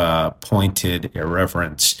kind of pointed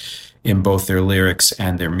irreverence in both their lyrics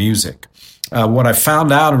and their music. What I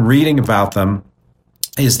found out in reading about them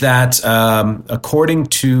is that according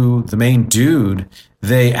to the main dude,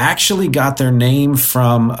 they actually got their name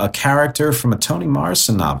from a character from a Toni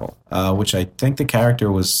Morrison novel, which I think the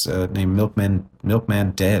character was named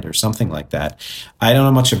Milkman Dead or something like that. I don't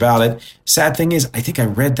know much about it. Sad thing is, I think I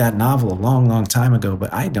read that novel a long, long time ago,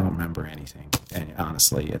 but I don't remember anything,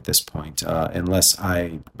 honestly, at this point, unless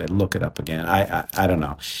I look it up again. I don't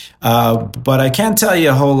know. But I can tell you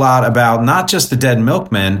a whole lot about not just the Dead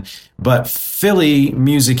Milkmen, but Philly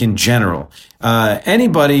music in general.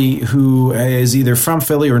 Anybody who is either from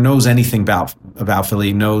Philly or knows anything about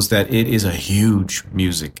Philly knows that it is a huge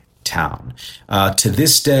music town. To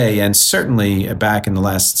this day, and certainly back in the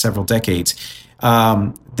last several decades,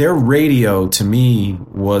 their radio to me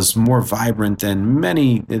was more vibrant than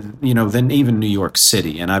than even New York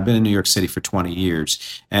City. And I've been in New York City for 20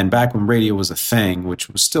 years. And back when radio was a thing, which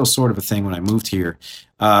was still sort of a thing when I moved here,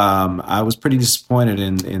 I was pretty disappointed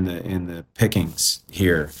in the pickings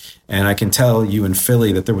here. And I can tell you in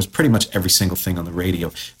Philly that there was pretty much every single thing on the radio.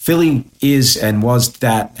 Philly is and was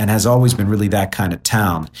that and has always been really that kind of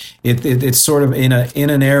town. It's sort of in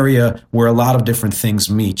an area where a lot of different things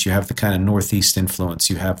meet. You have the kind of Northeast influence.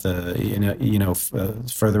 You have the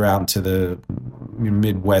further out into the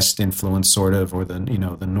Midwest influence, sort of, or the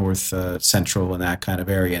North Central and that kind of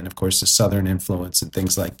area, and of course the Southern influence and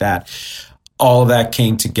things like that. All of that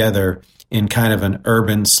came together in kind of an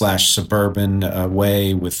urban/suburban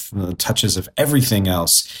way with touches of everything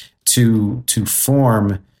else to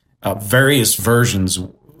form various versions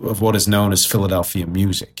of what is known as Philadelphia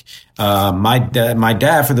music. My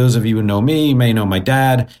dad, for those of you who know me, may know my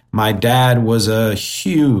dad. My dad was a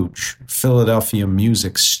huge Philadelphia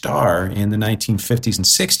music star in the 1950s and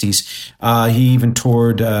 60s. He even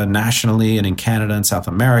toured nationally and in Canada and South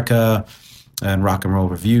America, and rock and roll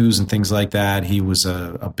reviews and things like that. He was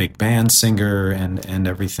a big band singer and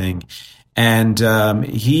everything. And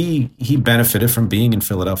he benefited from being in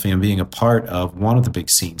Philadelphia and being a part of one of the big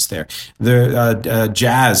scenes there. The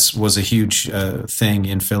jazz was a huge thing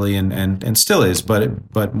in Philly and still is,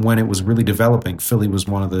 but when it was really developing, Philly was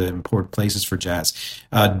one of the important places for jazz.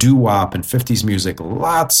 Doo-wop and 50s music,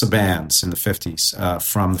 lots of bands in the 50s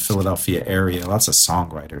from the Philadelphia area, lots of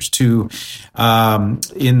songwriters too.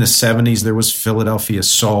 In the 70s, there was Philadelphia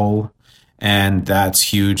soul, and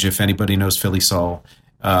that's huge. If anybody knows Philly soul,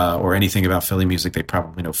 or anything about Philly music, they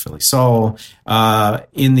probably know Philly soul.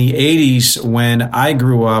 In the 80s, when I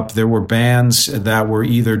grew up, there were bands that were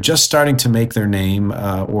either just starting to make their name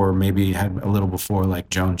or maybe had a little before,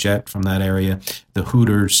 like Joan Jett from that area, the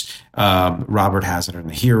Hooters, Robert Hazard and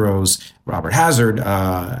the Heroes. Robert Hazard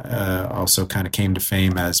also kind of came to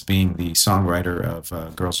fame as being the songwriter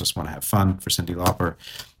of Girls Just Want to Have Fun for Cyndi Lauper.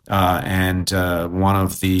 And one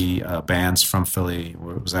of the bands from Philly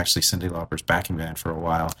was actually Cyndi Lauper's backing band for a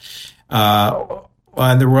while.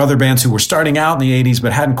 And there were other bands who were starting out in the 80s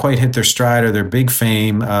but hadn't quite hit their stride or their big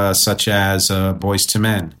fame, such as Boyz II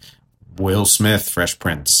Men, Will Smith, Fresh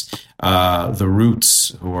Prince, The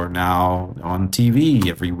Roots, who are now on TV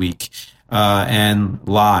every week, and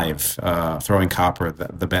Live, Throwing Copper,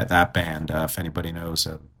 that band, if anybody knows,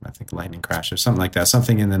 I think Lightning Crash or something like that,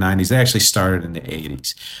 something in the 90s. They actually started in the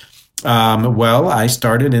 80s. Well, I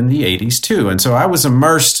started in the 80s too. And so I was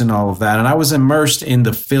immersed in all of that. And I was immersed in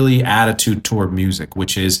the Philly attitude toward music,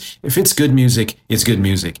 which is, if it's good music, it's good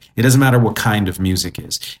music. It doesn't matter what kind of music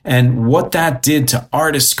is. And what that did to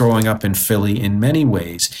artists growing up in Philly in many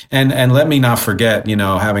ways. And let me not forget,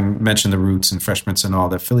 having mentioned the Roots and Fresh Prince and all,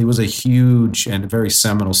 that Philly was a huge and very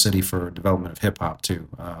seminal city for development of hip hop too.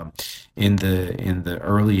 In the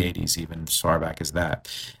early 80s, even as far back as that.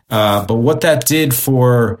 But what that did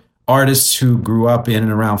for artists who grew up in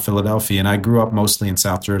and around Philadelphia, and I grew up mostly in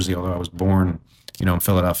South Jersey, although I was born, in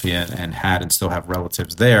Philadelphia and had and still have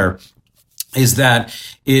relatives there, is that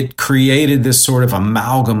it created this sort of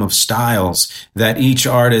amalgam of styles that each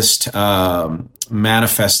artist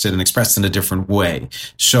manifested and expressed in a different way.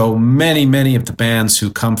 So many of the bands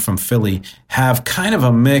who come from Philly have kind of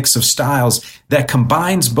a mix of styles that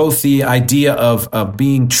combines both the idea of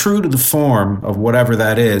being true to the form of whatever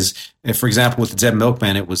that is. If, for example, with the Dead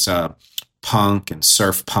Milkmen, it was punk and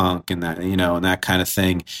surf punk and that, and that kind of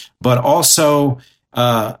thing, but also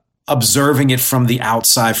observing it from the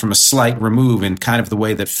outside, from a slight remove, in kind of the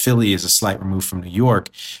way that Philly is a slight remove from New York,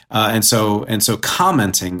 and so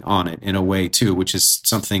commenting on it in a way too, which is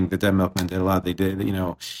something that Dead Milkmen did a lot. They did,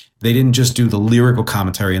 they didn't just do the lyrical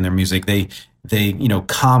commentary in their music. They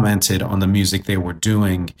commented on the music they were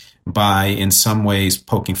doing by, in some ways,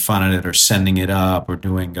 poking fun at it or sending it up or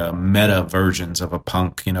doing meta versions of a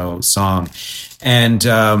punk, song, and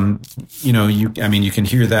you can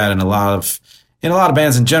hear that in a lot of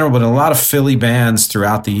bands in general, but in a lot of Philly bands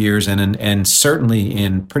throughout the years, and certainly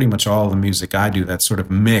in pretty much all the music I do, that sort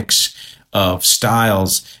of mix of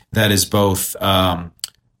styles that is both,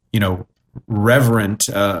 reverent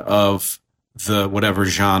of the whatever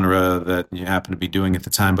genre that you happen to be doing at the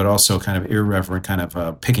time, but also kind of irreverent, kind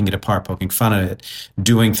of picking it apart, poking fun at it,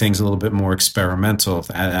 doing things a little bit more experimental,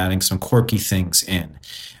 adding some quirky things in.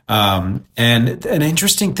 And an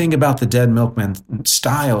interesting thing about the Dead Milkmen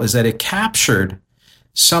style is that it captured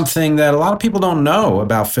something that a lot of people don't know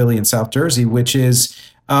about Philly and South Jersey, which is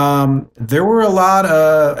there were a lot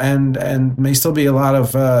and may still be a lot of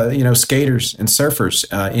skaters and surfers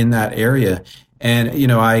in that area.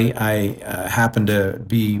 And I happen to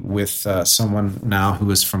be with someone now who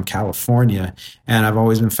is from California, and I've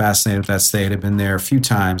always been fascinated with that state. I've been there a few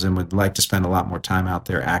times and would like to spend a lot more time out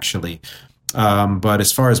there, actually. But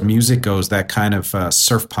as far as music goes, that kind of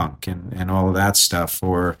surf punk and all of that stuff,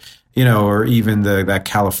 or even that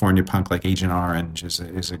California punk like Agent Orange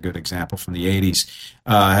is a good example from the 80s,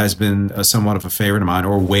 has been somewhat of a favorite of mine.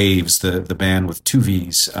 Or Waves, the band with two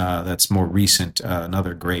V's, that's more recent,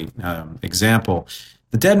 another great example.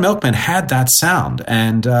 The Dead Milkmen had that sound,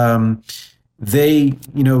 and they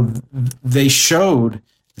showed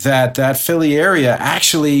that Philly area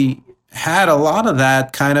actually had a lot of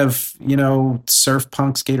that kind of, surf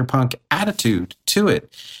punk, skater punk attitude to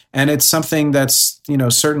it. And it's something that's,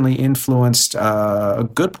 certainly influenced a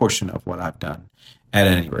good portion of what I've done, at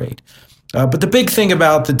any rate. But the big thing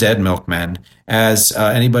about the Dead Milkmen, as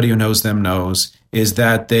anybody who knows them knows, is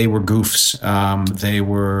that they were goofs. They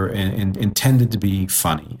were intended to be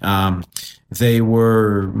funny. They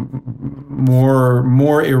were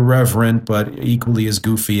more irreverent, but equally as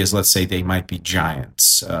goofy as, let's say, they might be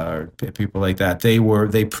Giants, people like that. They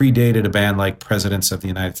predated a band like Presidents of the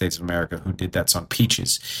United States of America, who did that song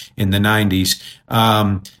Peaches in the 90s.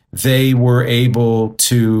 They were able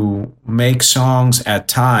to make songs at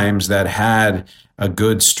times that had a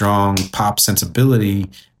good, strong pop sensibility,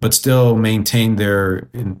 but still maintain their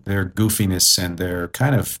goofiness and their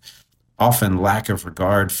kind of often lack of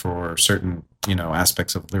regard for certain,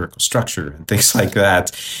 aspects of lyrical structure and things like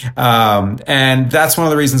that. And that's one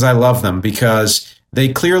of the reasons I love them, because they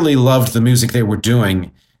clearly loved the music they were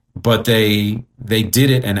doing, but they did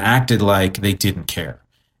it and acted like they didn't care.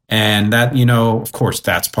 And that, of course,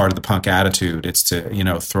 that's part of the punk attitude. It's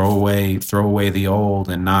to, throw away the old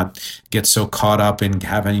and not get so caught up in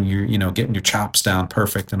having your, getting your chops down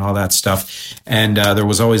perfect and all that stuff. And there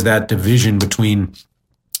was always that division between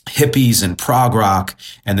hippies and prog rock,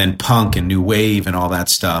 and then punk and new wave and all that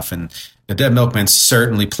stuff. And the Dead Milkmen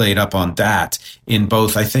certainly played up on that in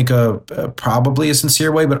both, I think, probably a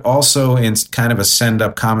sincere way, but also in kind of a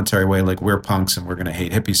send-up commentary way, like we're punks and we're going to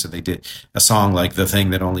hate hippies. So they did a song like The Thing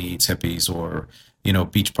That Only Eats Hippies, or,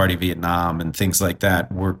 Beach Party Vietnam, and things like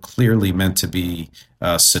that were clearly meant to be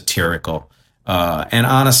satirical and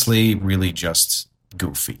honestly really just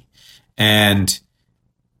goofy. And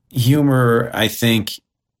humor, I think,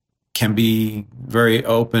 can be very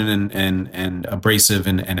open and abrasive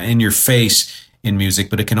and in your face in music,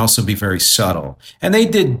 but it can also be very subtle. And they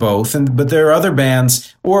did both. But there are other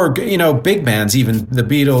bands, or big bands, even the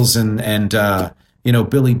Beatles and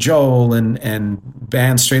Billy Joel and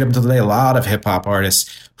bands straight up until today, a lot of hip hop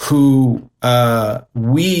artists who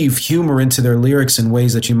weave humor into their lyrics in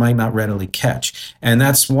ways that you might not readily catch. And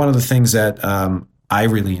that's one of the things that I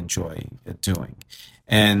really enjoy doing.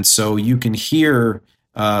 And so you can hear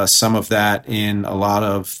some of that in a lot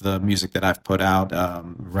of the music that I've put out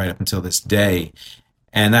right up until this day.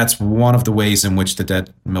 And that's one of the ways in which the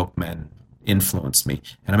Dead Milkmen influenced me.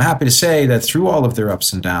 And I'm happy to say that through all of their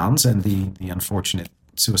ups and downs and the unfortunate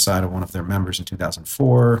suicide of one of their members in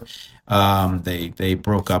 2004, they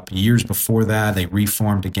broke up years before that. They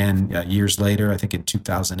reformed again years later, I think in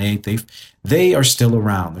 2008. They are still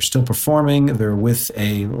around. They're still performing. They're with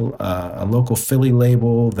a local Philly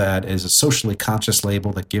label that is a socially conscious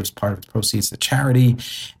label that gives part of the proceeds to charity.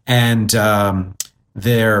 And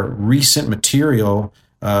their recent material,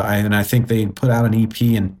 and I think they put out an EP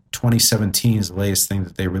in 2017 is the latest thing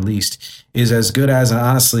that they released, is as good as, and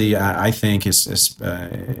honestly, I think is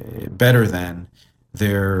better than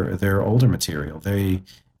their older material.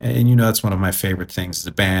 That's one of my favorite things, is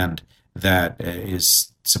a band that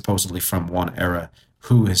is supposedly from one era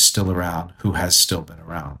who is still around, who has still been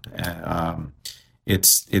around.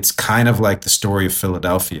 It's kind of like the story of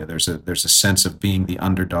Philadelphia. There's a sense of being the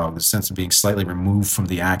underdog, the sense of being slightly removed from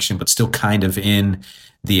the action, but still kind of in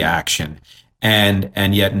the action,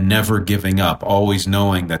 and yet never giving up, always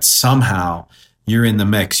knowing that somehow you're in the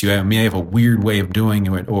mix. You may have a weird way of doing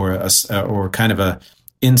it, or kind of a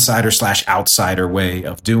insider/outsider way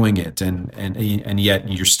of doing it, and yet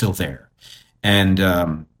you're still there. And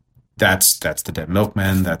that's the Dead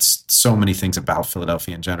Milkmen. That's so many things about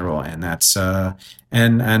Philadelphia in general, and that's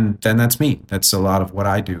and then that's me. That's a lot of what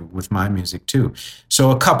I do with my music too.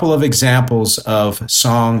 So a couple of examples of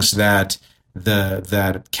songs that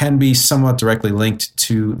can be somewhat directly linked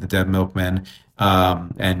to the Dead Milkmen.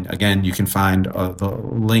 And again, you can find the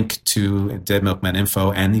link to Dead Milkmen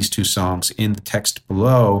info and these two songs in the text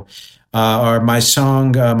below. Are my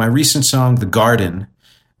recent song, The Garden,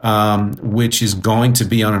 which is going to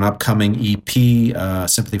be on an upcoming EP,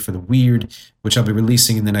 Sympathy for the Weird, which I'll be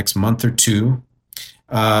releasing in the next month or two.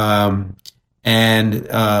 And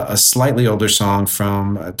a slightly older song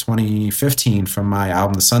from 2015 from my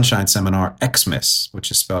album, The Sunshine Seminar, Xmas,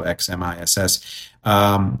 which is spelled Xmiss.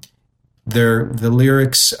 The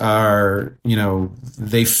lyrics are,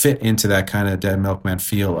 they fit into that kind of Dead Milkman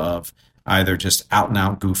feel of either just out and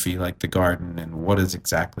out goofy like The Garden and what is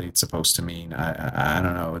exactly it's supposed to mean. I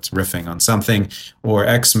don't know. It's riffing on something, or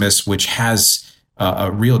Xmas, which has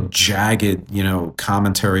a real jagged,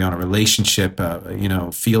 commentary on a relationship,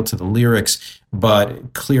 feel to the lyrics,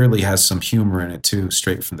 but clearly has some humor in it too,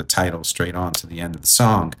 straight from the title, straight on to the end of the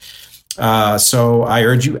song. So I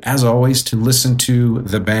urge you, as always, to listen to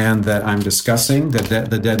the band that I'm discussing,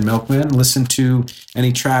 the Dead Milkmen. Listen to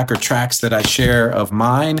any track or tracks that I share of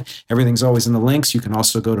mine. Everything's always in the links. You can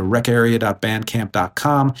also go to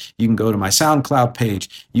recarea.bandcamp.com. You can go to my SoundCloud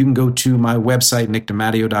page. You can go to my website,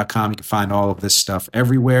 nickdimatteo.com. You can find all of this stuff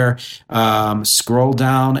everywhere. Scroll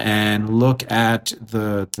down and look at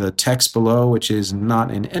the text below, which is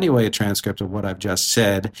not in any way a transcript of what I've just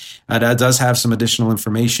said. That does have some additional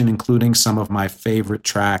information, including some of my favorite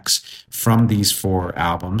tracks from these 4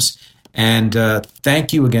 albums. And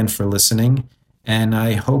thank you again for listening. And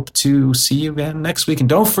I hope to see you again next week. And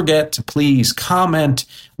don't forget to please comment,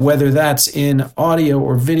 whether that's in audio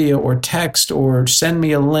or video or text, or send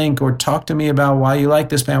me a link, or talk to me about why you like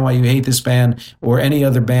this band, why you hate this band, or any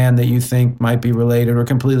other band that you think might be related or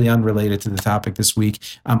completely unrelated to the topic this week.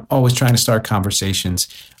 I'm always trying to start conversations.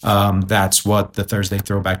 That's what the Thursday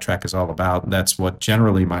Throwback Track is all about. That's what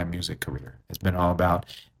generally my music career has been all about.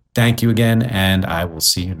 Thank you again, and I will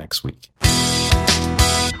see you next week.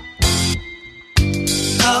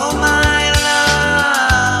 Oh my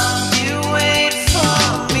love, you wait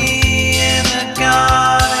for me in the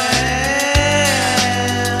garden.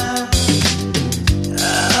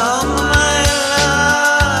 Oh my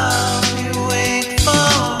love, you wait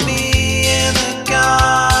for me in the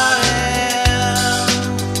garden.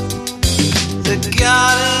 The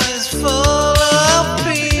garden is full of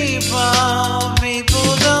people.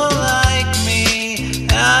 People don't like me,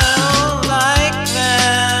 I don't like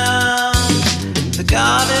them. The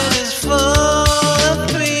garden is full of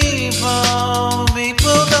people.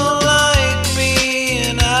 People don't like me,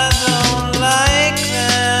 and I don't like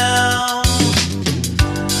them.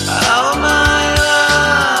 Oh my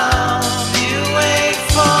love, you wait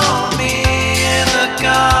for me in the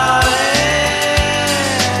garden.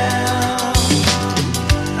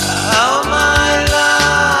 Oh my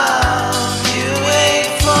love, you wait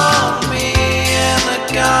for me in the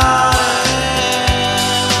garden.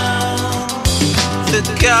 The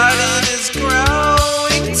garden is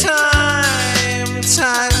growing,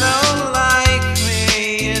 time don't like me,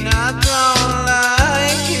 and I don't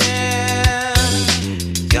like it.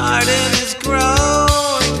 Garden is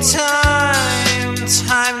growing,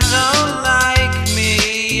 time don't like me,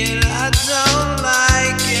 and I don't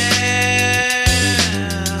like it.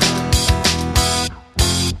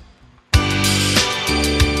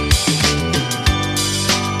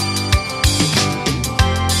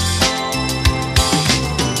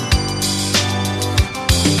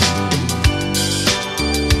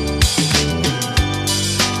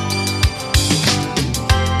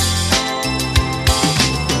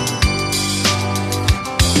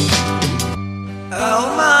 Oh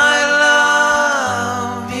my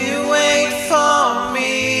love, you wait for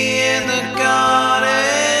me in the garden.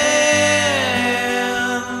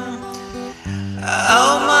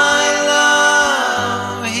 Oh my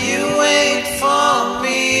love, you wait for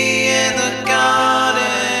me in the garden.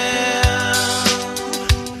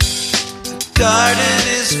 The garden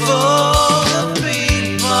is full of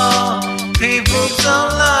people. People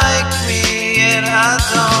don't like me, and I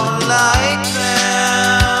don't like them.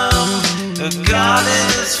 The garden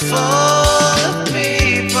is full of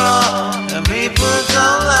people, and people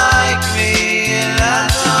don't like me, and I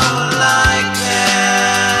don't like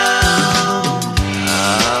them.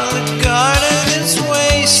 Oh, the garden is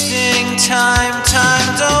wasting time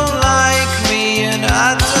don't like me, and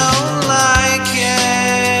I don't like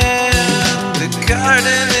it. The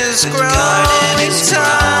garden is growing,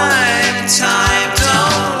 time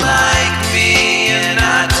don't like me, and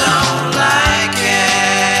I don't like it.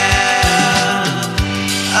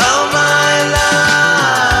 Oh my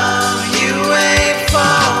love, you wait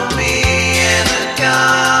for me in the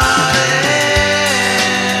garden.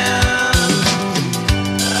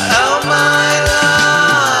 Oh my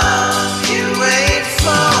love, you wait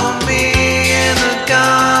for me in the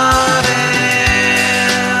garden.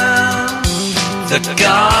 The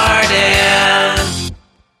garden.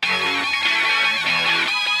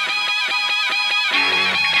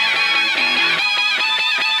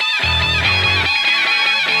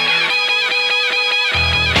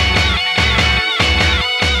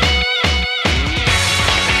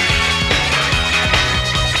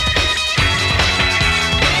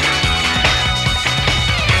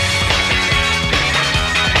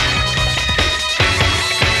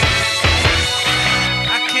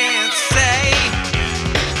 I can't say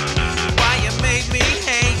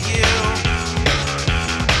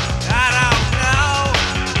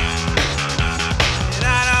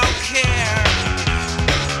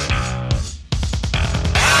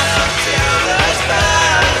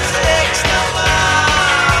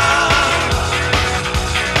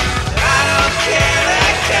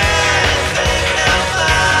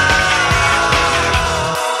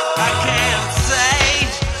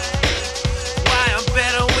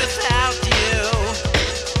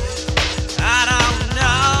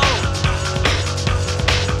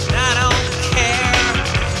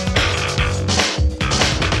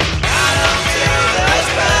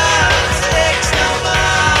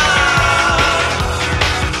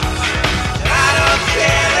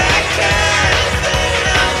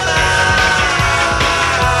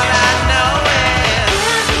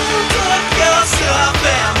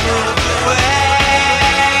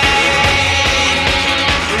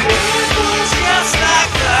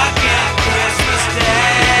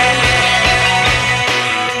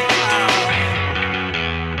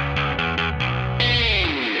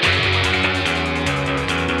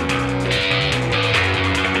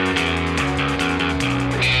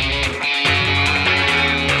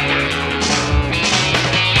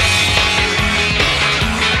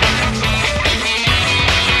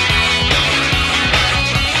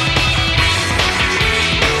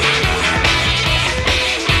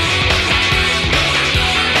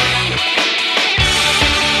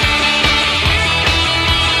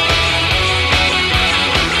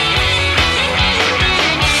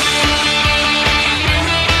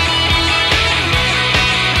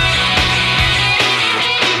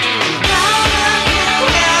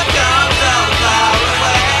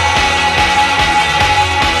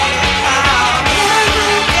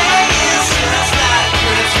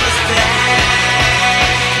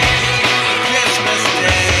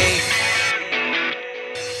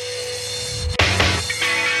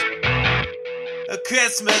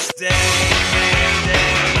Christmas Day.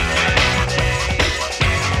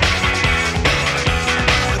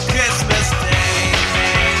 Christmas Day.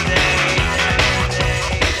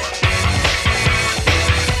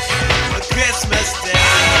 Christmas Day.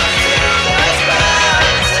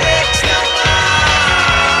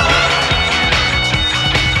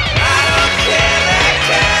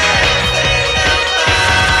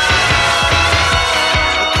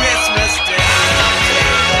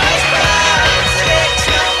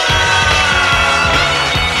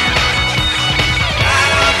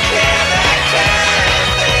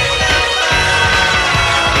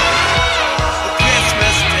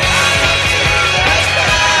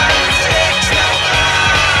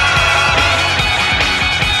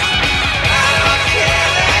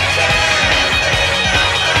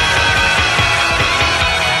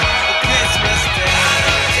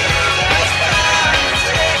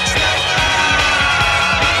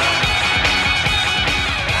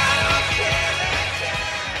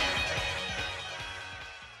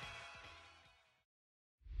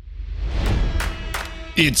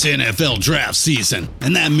 It's NFL draft season,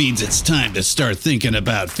 and that means it's time to start thinking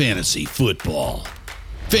about fantasy football.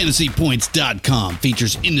 FantasyPoints.com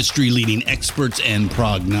features industry-leading experts and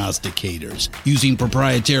prognosticators using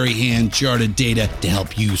proprietary hand-charted data to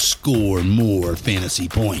help you score more fantasy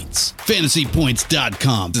points.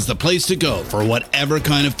 FantasyPoints.com is the place to go for whatever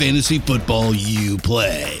kind of fantasy football you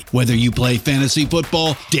play. Whether you play fantasy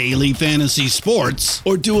football, daily fantasy sports,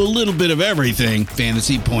 or do a little bit of everything,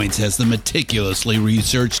 Fantasy Points has the meticulously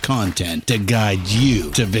researched content to guide you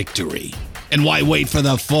to victory. And why wait for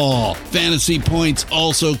the fall? Fantasy Points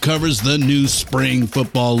also covers the new spring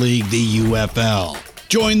football league, the UFL.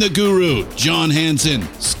 Join the guru, John Hansen,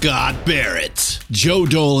 Scott Barrett, Joe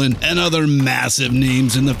Dolan, and other massive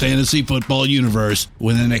names in the fantasy football universe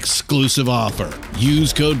with an exclusive offer.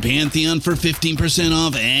 Use code Pantheon for 15%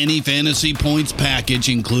 off any Fantasy Points package,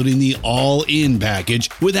 including the all-in package,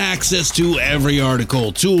 with access to every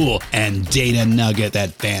article, tool, and data nugget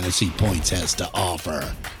that Fantasy Points has to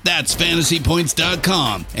offer. That's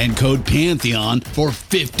FantasyPoints.com and code Pantheon for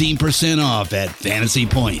 15% off at Fantasy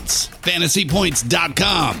Points.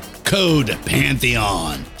 FantasyPoints.com, code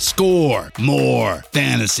Pantheon. Score more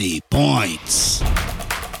fantasy points.